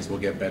 years things will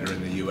get better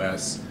in the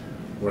U.S.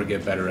 or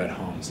get better at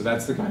home. So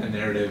that's the kind of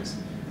narratives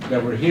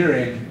that we're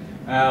hearing.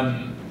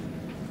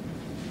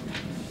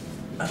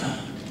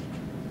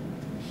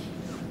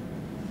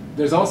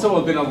 There's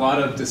also been a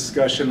lot of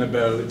discussion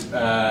about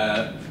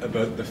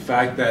the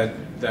fact that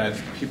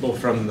people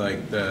from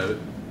like the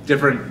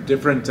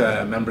different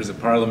members of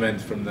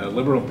parliament from the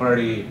Liberal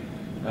Party,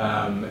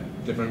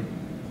 different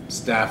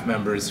staff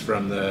members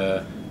from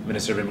the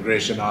Minister of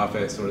Immigration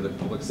office or the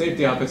Public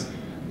Safety office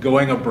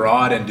going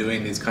abroad and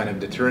doing these kind of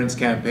deterrence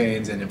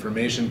campaigns and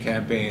information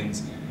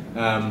campaigns.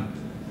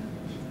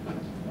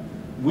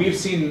 We've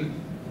seen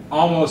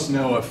almost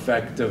no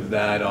effect of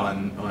that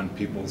on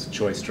people's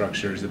choice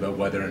structures about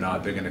whether or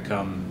not they're going to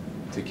come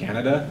to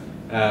Canada.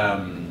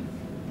 And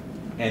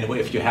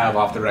if you have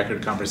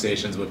off-the-record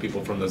conversations with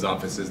people from those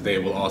offices, they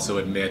will also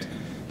admit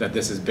that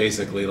this is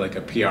basically like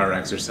a PR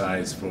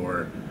exercise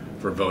for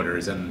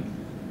voters, and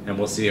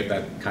we'll see if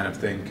that kind of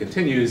thing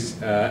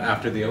continues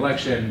after the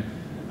election.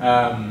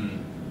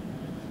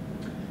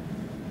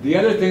 The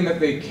other thing that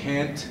they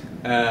can't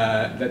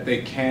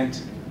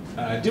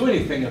do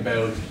anything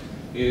about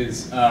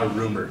is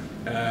rumor,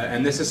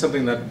 and this is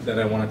something that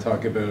I want to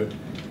talk about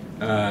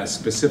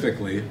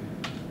specifically.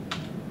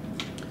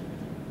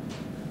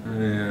 I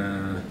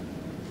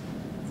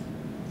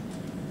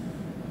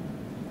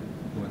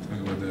want to talk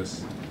about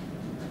this.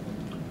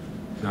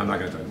 No, I'm not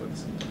going to talk about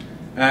this.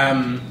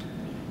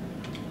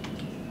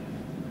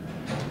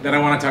 That I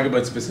want to talk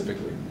about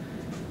specifically,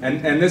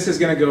 and this is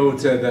going to go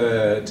to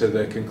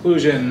the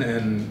conclusion,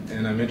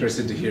 and I'm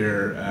interested to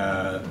hear,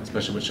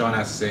 especially what Sean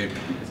has to say,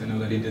 because I know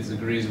that he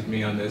disagrees with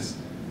me on this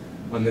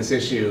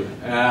issue.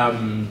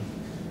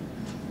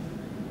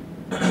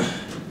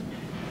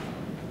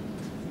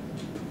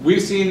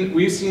 We've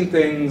seen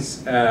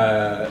things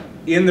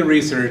in the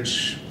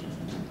research.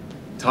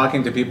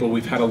 Talking to people,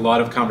 we've had a lot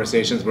of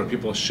conversations where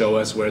people show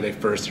us where they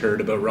first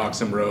heard about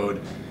Roxham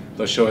Road.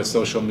 They'll show us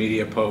social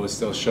media posts.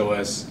 They'll show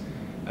us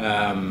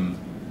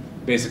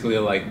basically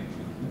like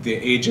the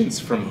agents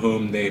from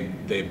whom they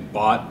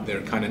bought their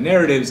kind of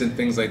narratives and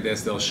things like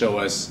this. They'll show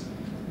us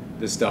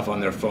this stuff on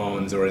their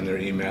phones or in their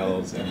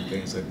emails and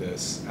things like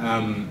this.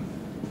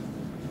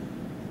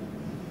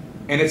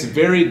 And it's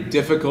very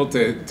difficult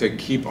to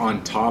keep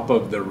on top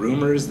of the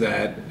rumors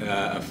that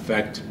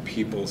affect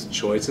people's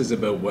choices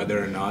about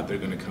whether or not they're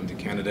going to come to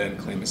Canada and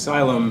claim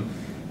asylum.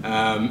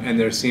 And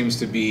there seems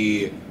to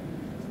be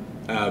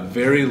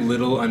very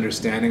little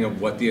understanding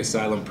of what the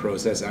asylum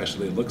process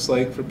actually looks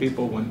like for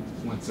people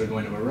once they're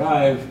going to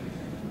arrive.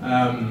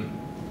 And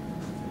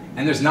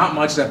there's not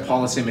much that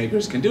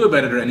policymakers can do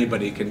about it or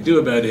anybody can do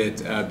about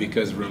it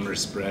because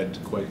rumors spread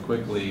quite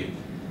quickly.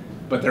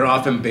 But they're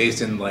often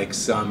based in like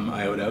some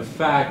iota of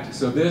fact.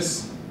 So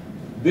this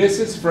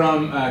is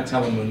from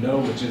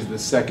Telemundo, which is the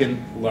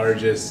second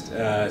largest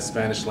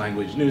Spanish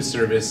language news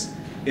service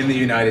in the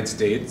United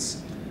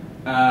States.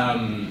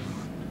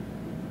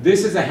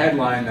 This is a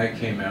headline that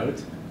came out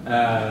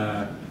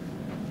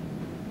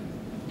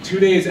 2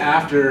 days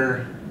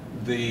after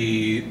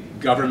the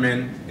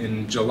government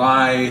in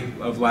July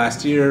of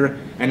last year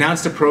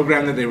announced a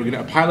program that they were going to,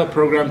 a pilot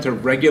program to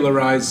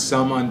regularize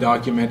some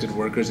undocumented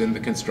workers in the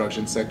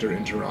construction sector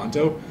in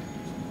Toronto.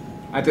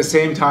 At the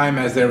same time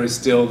as there was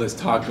still this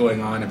talk going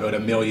on about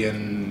 1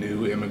 million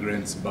new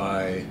immigrants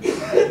by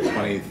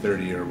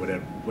 2030 or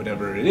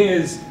whatever it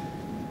is.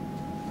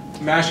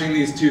 Mashing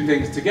these two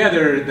things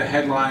together, the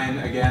headline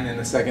again in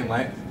the second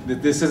line,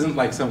 that this isn't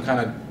like some kind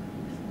of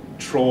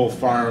troll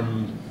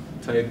farm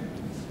type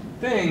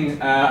thing.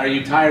 Are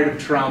you tired of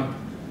Trump?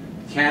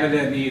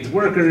 Canada needs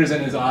workers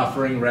and is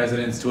offering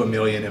residence to 1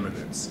 million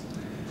immigrants.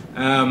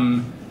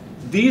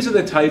 These are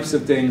the types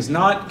of things,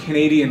 not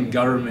Canadian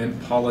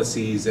government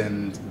policies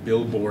and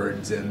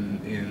billboards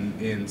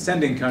in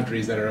sending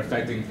countries, that are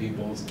affecting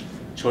people's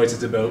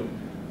choices about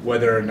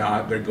whether or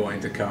not they're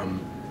going to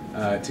come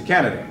to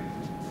Canada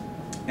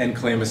and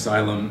claim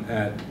asylum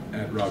at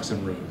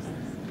Roxham Road.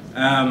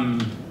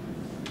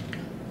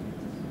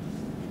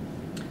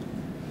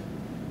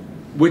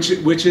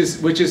 Which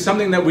is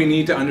something that we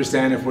need to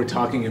understand if we're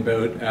talking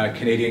about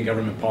Canadian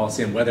government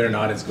policy and whether or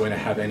not it's going to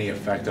have any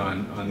effect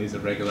on these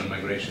irregular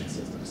migration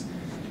systems.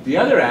 The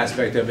other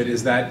aspect of it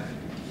is that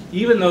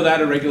even though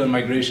that irregular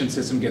migration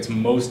system gets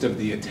most of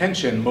the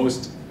attention,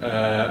 most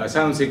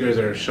asylum seekers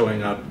are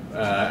showing up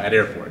at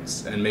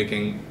airports and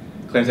making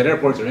claims at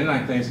airports or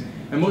inline claims,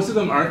 and most of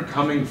them aren't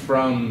coming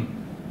from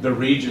the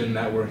region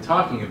that we're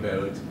talking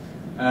about.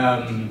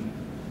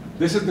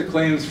 This is the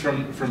claims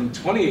from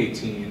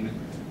 2018.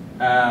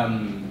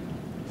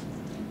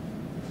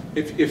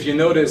 If you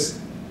notice,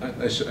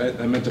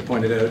 I meant to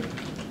point it out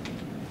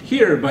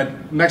here,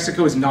 but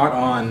Mexico is not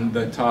on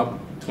the top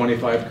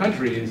 25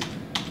 countries,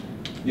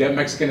 yet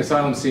Mexican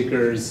asylum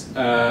seekers,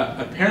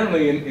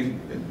 apparently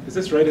is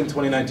this right, in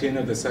 2019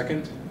 are the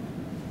second?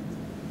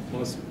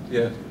 Most,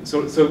 yeah,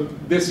 so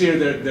this year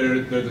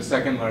they're the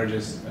second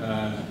largest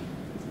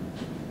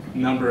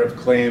number of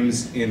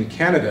claims in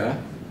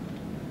Canada,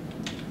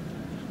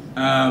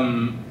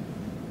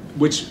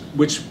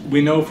 which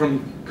we know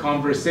from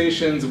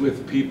conversations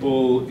with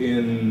people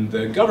in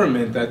the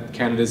government that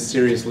Canada is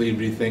seriously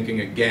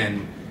rethinking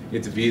again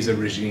its visa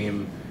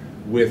regime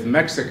with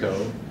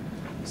Mexico.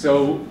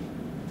 So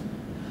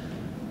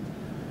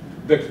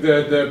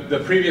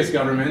the previous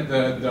government,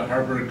 the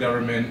Harper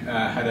government,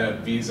 had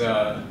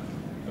visa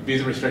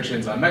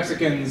restrictions on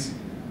Mexicans,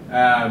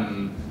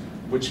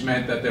 which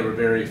meant that there were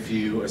very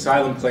few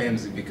asylum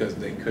claims because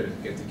they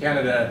couldn't get to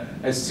Canada.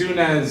 As soon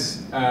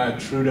as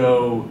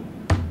Trudeau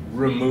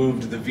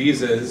removed the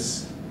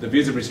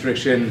visa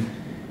restriction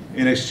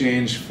in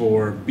exchange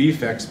for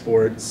beef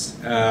exports,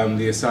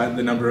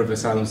 the number of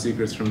asylum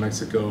seekers from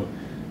Mexico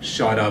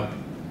shot up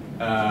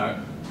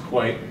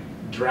quite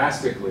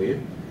drastically.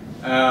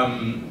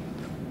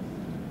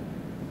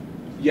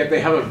 Yet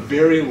they have a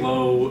very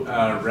low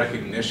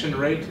recognition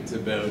rate. It's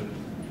about,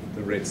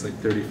 the rate's like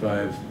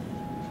 35%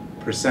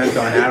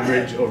 on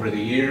average over the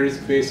years,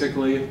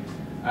 basically,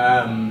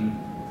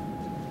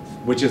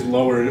 which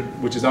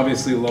is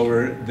obviously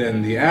lower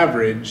than the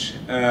average.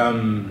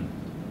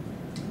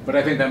 But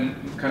I think that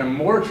kind of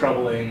more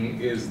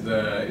troubling is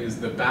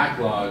the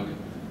backlog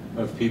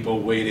of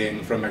people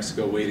waiting from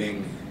Mexico,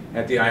 waiting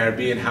at the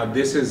IRB, and how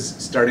this is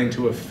starting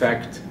to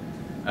affect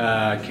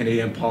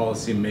Canadian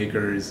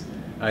policymakers'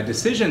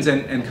 decisions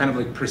and kind of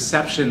like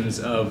perceptions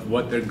of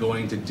what they're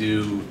going to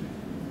do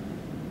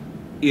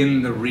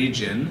in the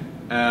region,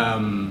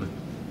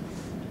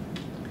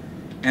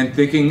 and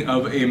thinking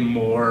of a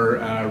more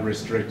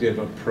restrictive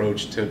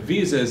approach to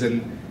visas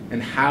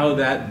and how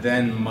that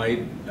then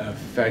might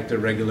affect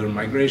irregular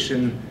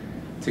migration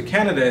to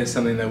Canada is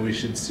something that we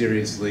should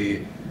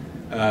seriously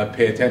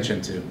pay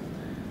attention to.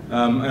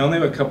 I only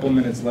have a couple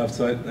minutes left,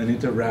 so I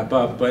need to wrap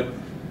up, but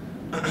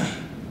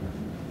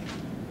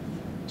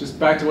just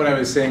back to what I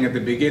was saying at the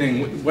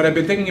beginning, what I've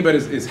been thinking about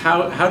is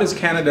how does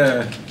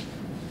Canada,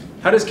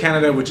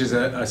 which is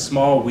a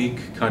small,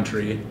 weak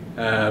country,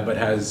 but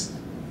has,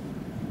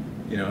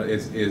 you know,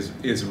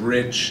 is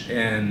rich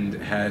and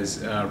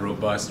has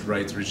robust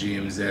rights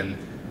regimes and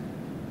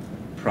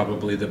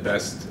probably the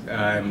best,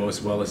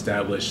 most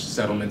well-established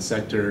settlement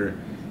sector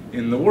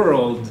in the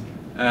world,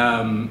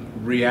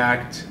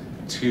 react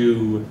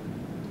to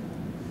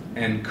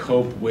and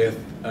cope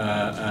with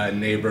a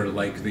neighbor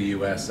like the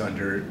US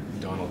under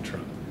Donald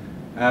Trump.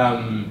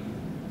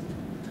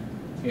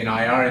 In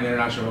IR, in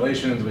international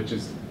relations, which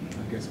is,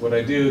 I guess, what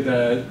I do,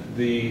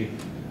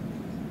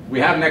 we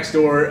have next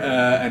door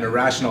an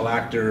irrational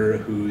actor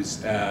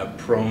who's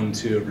prone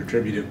to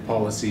retributive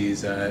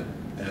policies at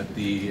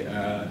the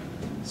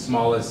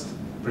smallest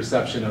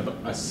perception of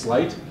a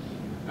slight.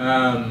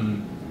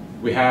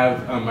 We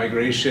have a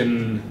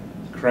migration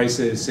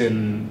crisis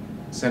in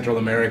Central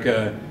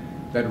America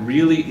that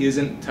really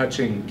isn't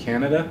touching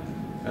Canada,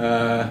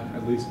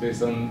 at least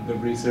based on the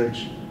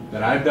research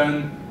that I've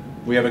done.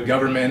 We have a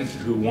government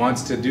who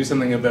wants to do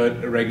something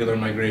about irregular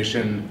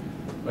migration,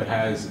 but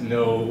has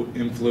no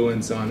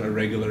influence on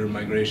irregular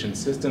migration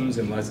systems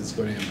unless it's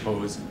going to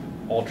impose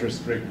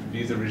ultra-strict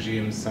visa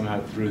regimes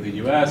somehow through the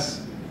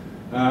US.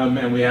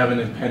 And we have an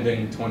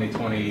impending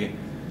 2020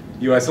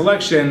 US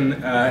election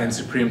and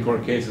Supreme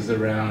Court cases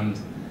around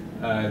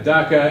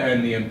DACA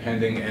and the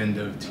impending end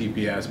of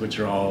TPS, which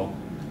are all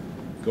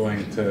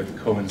going to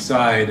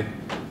coincide.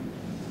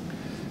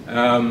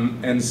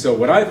 And so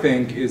what I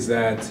think is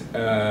that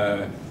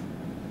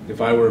if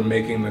I were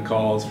making the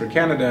calls for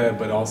Canada,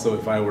 but also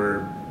if I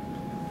were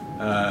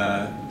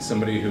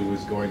somebody who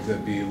was going to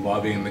be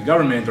lobbying the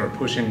government or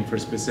pushing for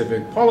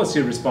specific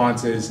policy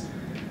responses,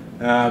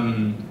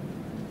 I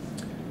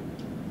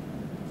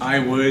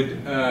would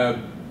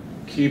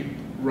keep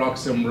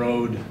Roxham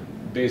Road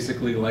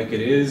basically like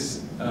it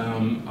is,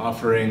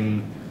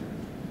 offering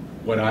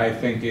what I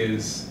think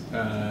is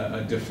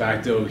a de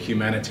facto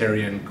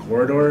humanitarian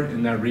corridor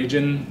in that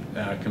region.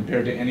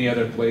 Compared to any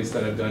other place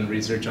that I've done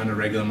research on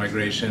irregular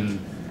migration,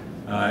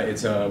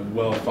 it's a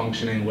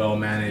well-functioning,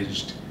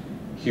 well-managed,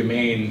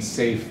 humane,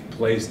 safe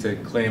place to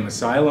claim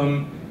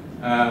asylum,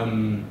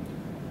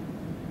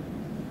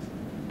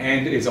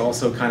 and is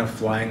also kind of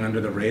flying under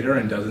the radar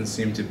and doesn't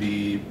seem to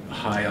be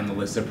high on the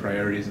list of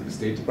priorities of the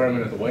State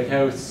Department or the White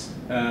House,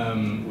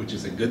 which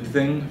is a good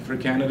thing for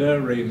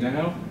Canada right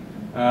now.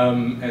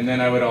 And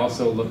then I would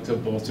also look to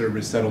bolster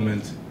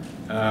resettlement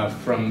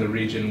from the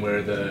region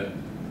where the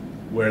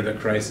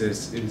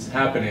crisis is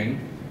happening.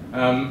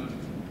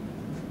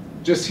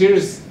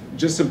 Here's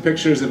just some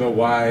pictures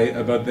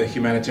about the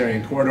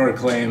humanitarian corridor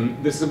claim.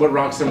 This is what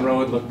Roxham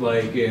Road looked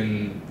like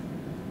in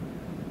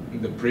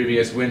the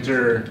previous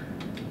winter.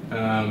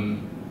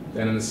 Then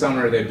in the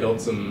summer they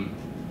built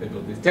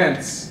these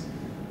tents,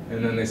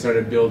 and then they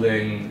started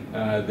building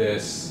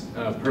this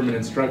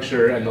permanent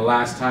structure. And the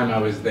last time I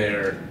was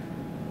there,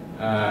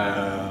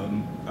 a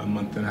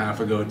month and a half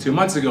ago, 2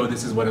 months ago,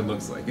 this is what it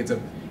looks like.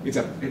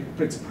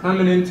 It's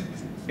permanent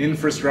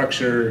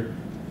infrastructure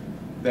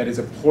that is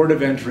a port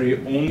of entry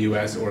only the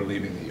US or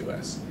leaving the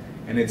US.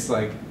 And it's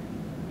like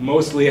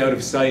mostly out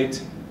of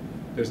sight.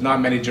 there's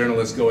not many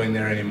journalists going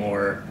there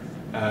anymore,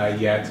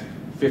 yet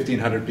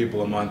 1,500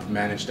 people a month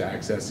manage to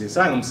access the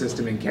asylum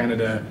system in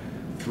Canada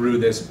through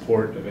this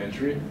port of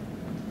entry.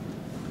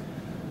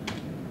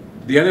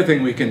 The other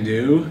thing we can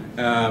do,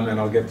 and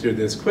I'll get through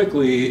this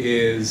quickly,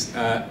 is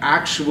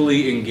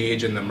actually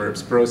engage in the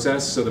MERPS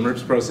process. So the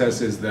MERPS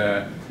process is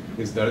the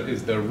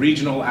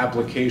regional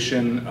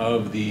application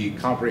of the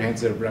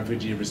Comprehensive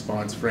Refugee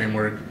Response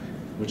Framework,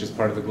 which is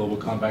part of the Global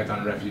Compact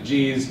on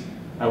Refugees.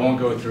 I won't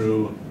go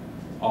through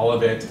all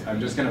of it. I'm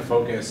just going to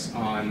focus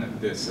on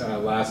this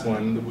last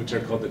one, which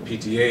are called the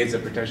PTAs, the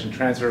Protection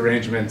Transfer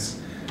Arrangements.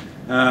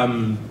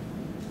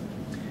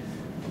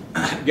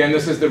 Again,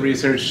 this is the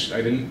research,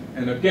 I didn't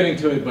end up getting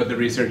to it, but the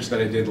research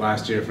that I did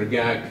last year for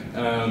GAC.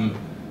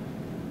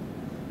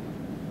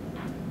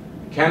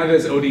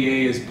 Canada's ODA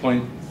is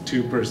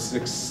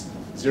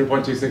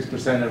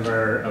 0.26% of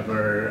our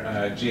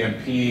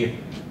GMP,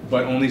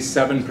 but only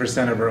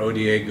 7% of our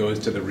ODA goes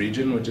to the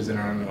region, which is in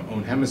our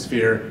own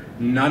hemisphere.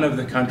 None of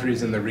the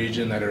countries in the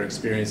region that are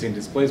experiencing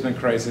displacement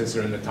crisis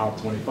are in the top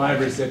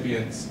 25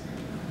 recipients.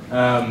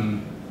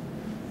 Canada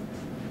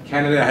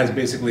has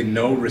basically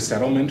no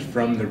resettlement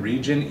from the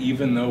region,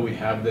 even though we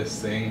have this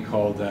thing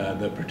called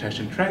the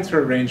Protection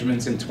Transfer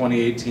Arrangements in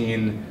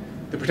 2018.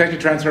 The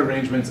Protection Transfer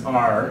Arrangements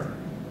are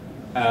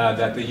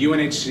that the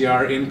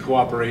UNHCR, in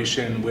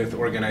cooperation with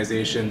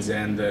organizations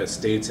and the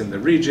states in the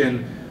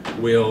region,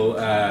 will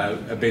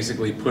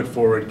basically put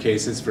forward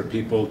cases for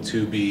people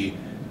to be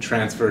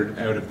transferred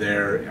out of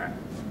there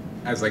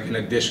as like an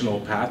additional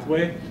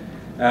pathway.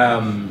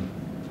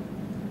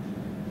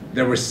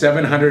 There were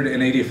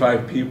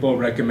 785 people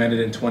recommended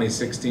in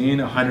 2016,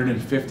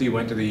 150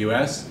 went to the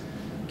US,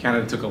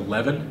 Canada took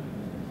 11.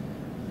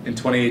 In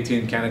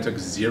 2018, Canada took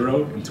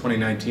 0. In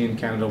 2019,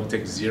 Canada will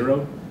take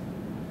 0.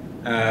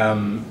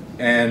 The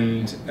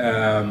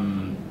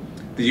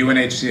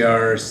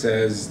UNHCR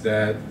says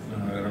that, I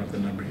don't have the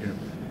number here.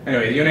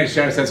 Anyway, the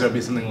UNHCR says there'll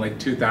be something like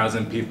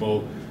 2,000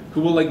 people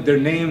who will, like, their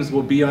names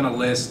will be on a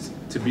list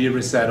to be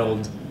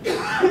resettled,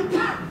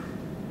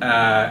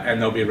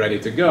 and they'll be ready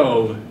to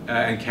go,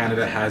 and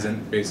Canada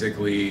hasn't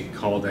basically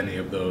called any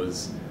of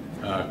those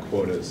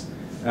quotas.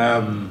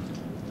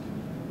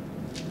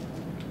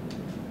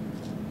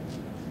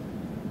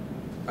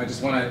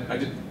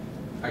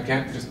 I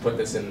can't just put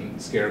this in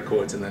scare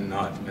quotes and then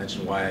not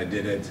mention why I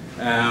did it.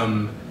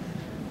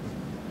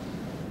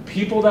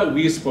 People that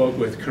we spoke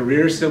with,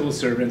 career civil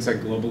servants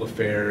at Global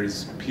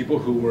Affairs, people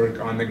who work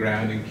on the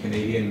ground in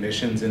Canadian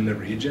missions in the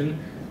region,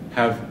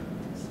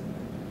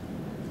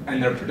 and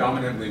they're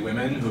predominantly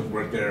women who've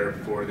worked there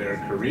for their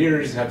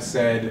careers, have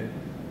said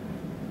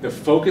the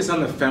focus on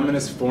the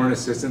feminist foreign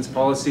assistance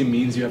policy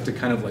means you have to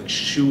kind of like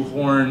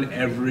shoehorn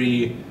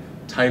every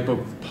type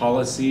of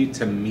policy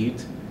to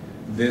meet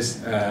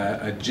this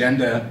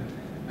agenda,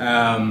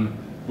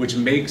 which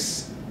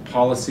makes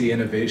policy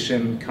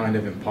innovation kind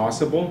of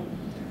impossible.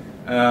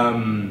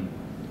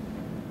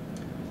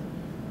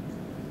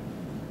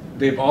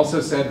 They've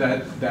also said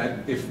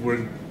that if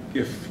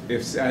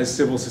as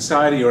civil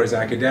society or as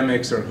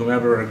academics or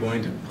whomever are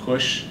going to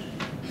push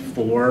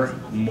for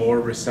more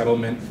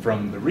resettlement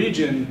from the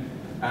region,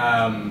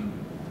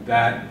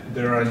 that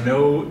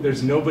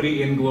there's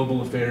nobody in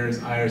Global Affairs,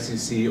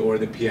 IRCC, or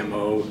the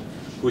PMO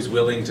who's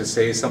willing to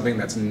say something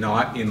that's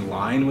not in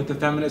line with the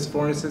feminist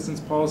foreign assistance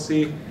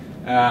policy,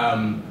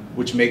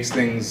 which makes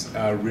things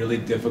really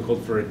difficult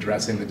for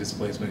addressing the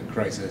displacement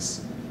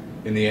crisis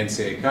in the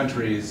NCA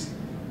countries.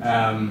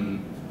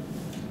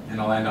 And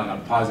I'll end on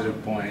a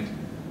positive point.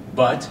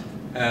 But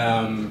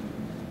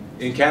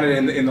in Canada,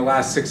 in the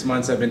last 6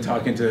 months, I've been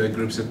talking to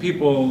groups of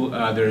people.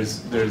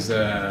 There's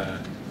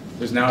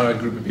now a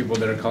group of people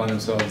that are calling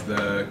themselves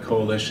the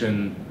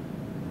Coalition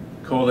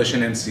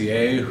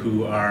NCA,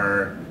 who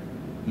are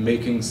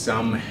making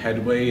some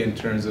headway in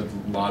terms of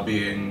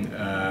lobbying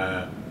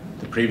the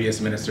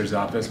previous minister's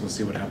office. We'll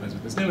see what happens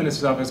with this new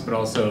minister's office, but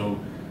also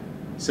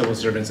civil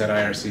servants at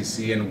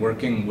IRCC, and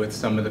working with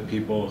some of the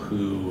people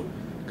who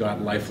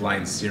got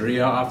Lifeline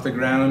Syria off the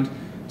ground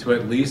to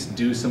at least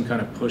do some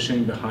kind of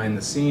pushing behind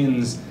the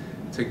scenes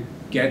to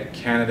get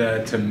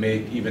Canada to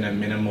make even a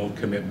minimal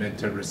commitment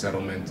to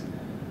resettlement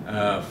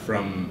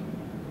from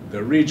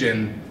the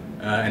region.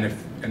 And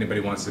if anybody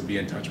wants to be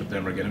in touch with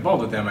them or get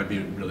involved with them, I'd be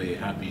really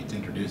happy to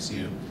introduce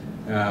you.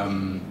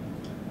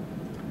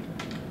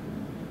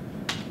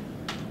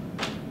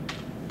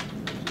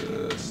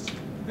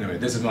 Anyway,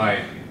 these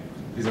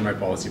are my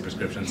policy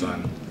prescriptions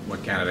on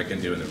what Canada can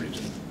do in the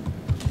region.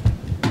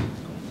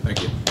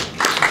 Thank you.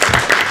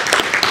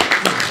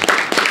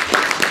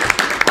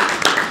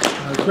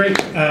 Great.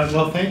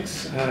 Well,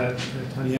 thanks, Tanya.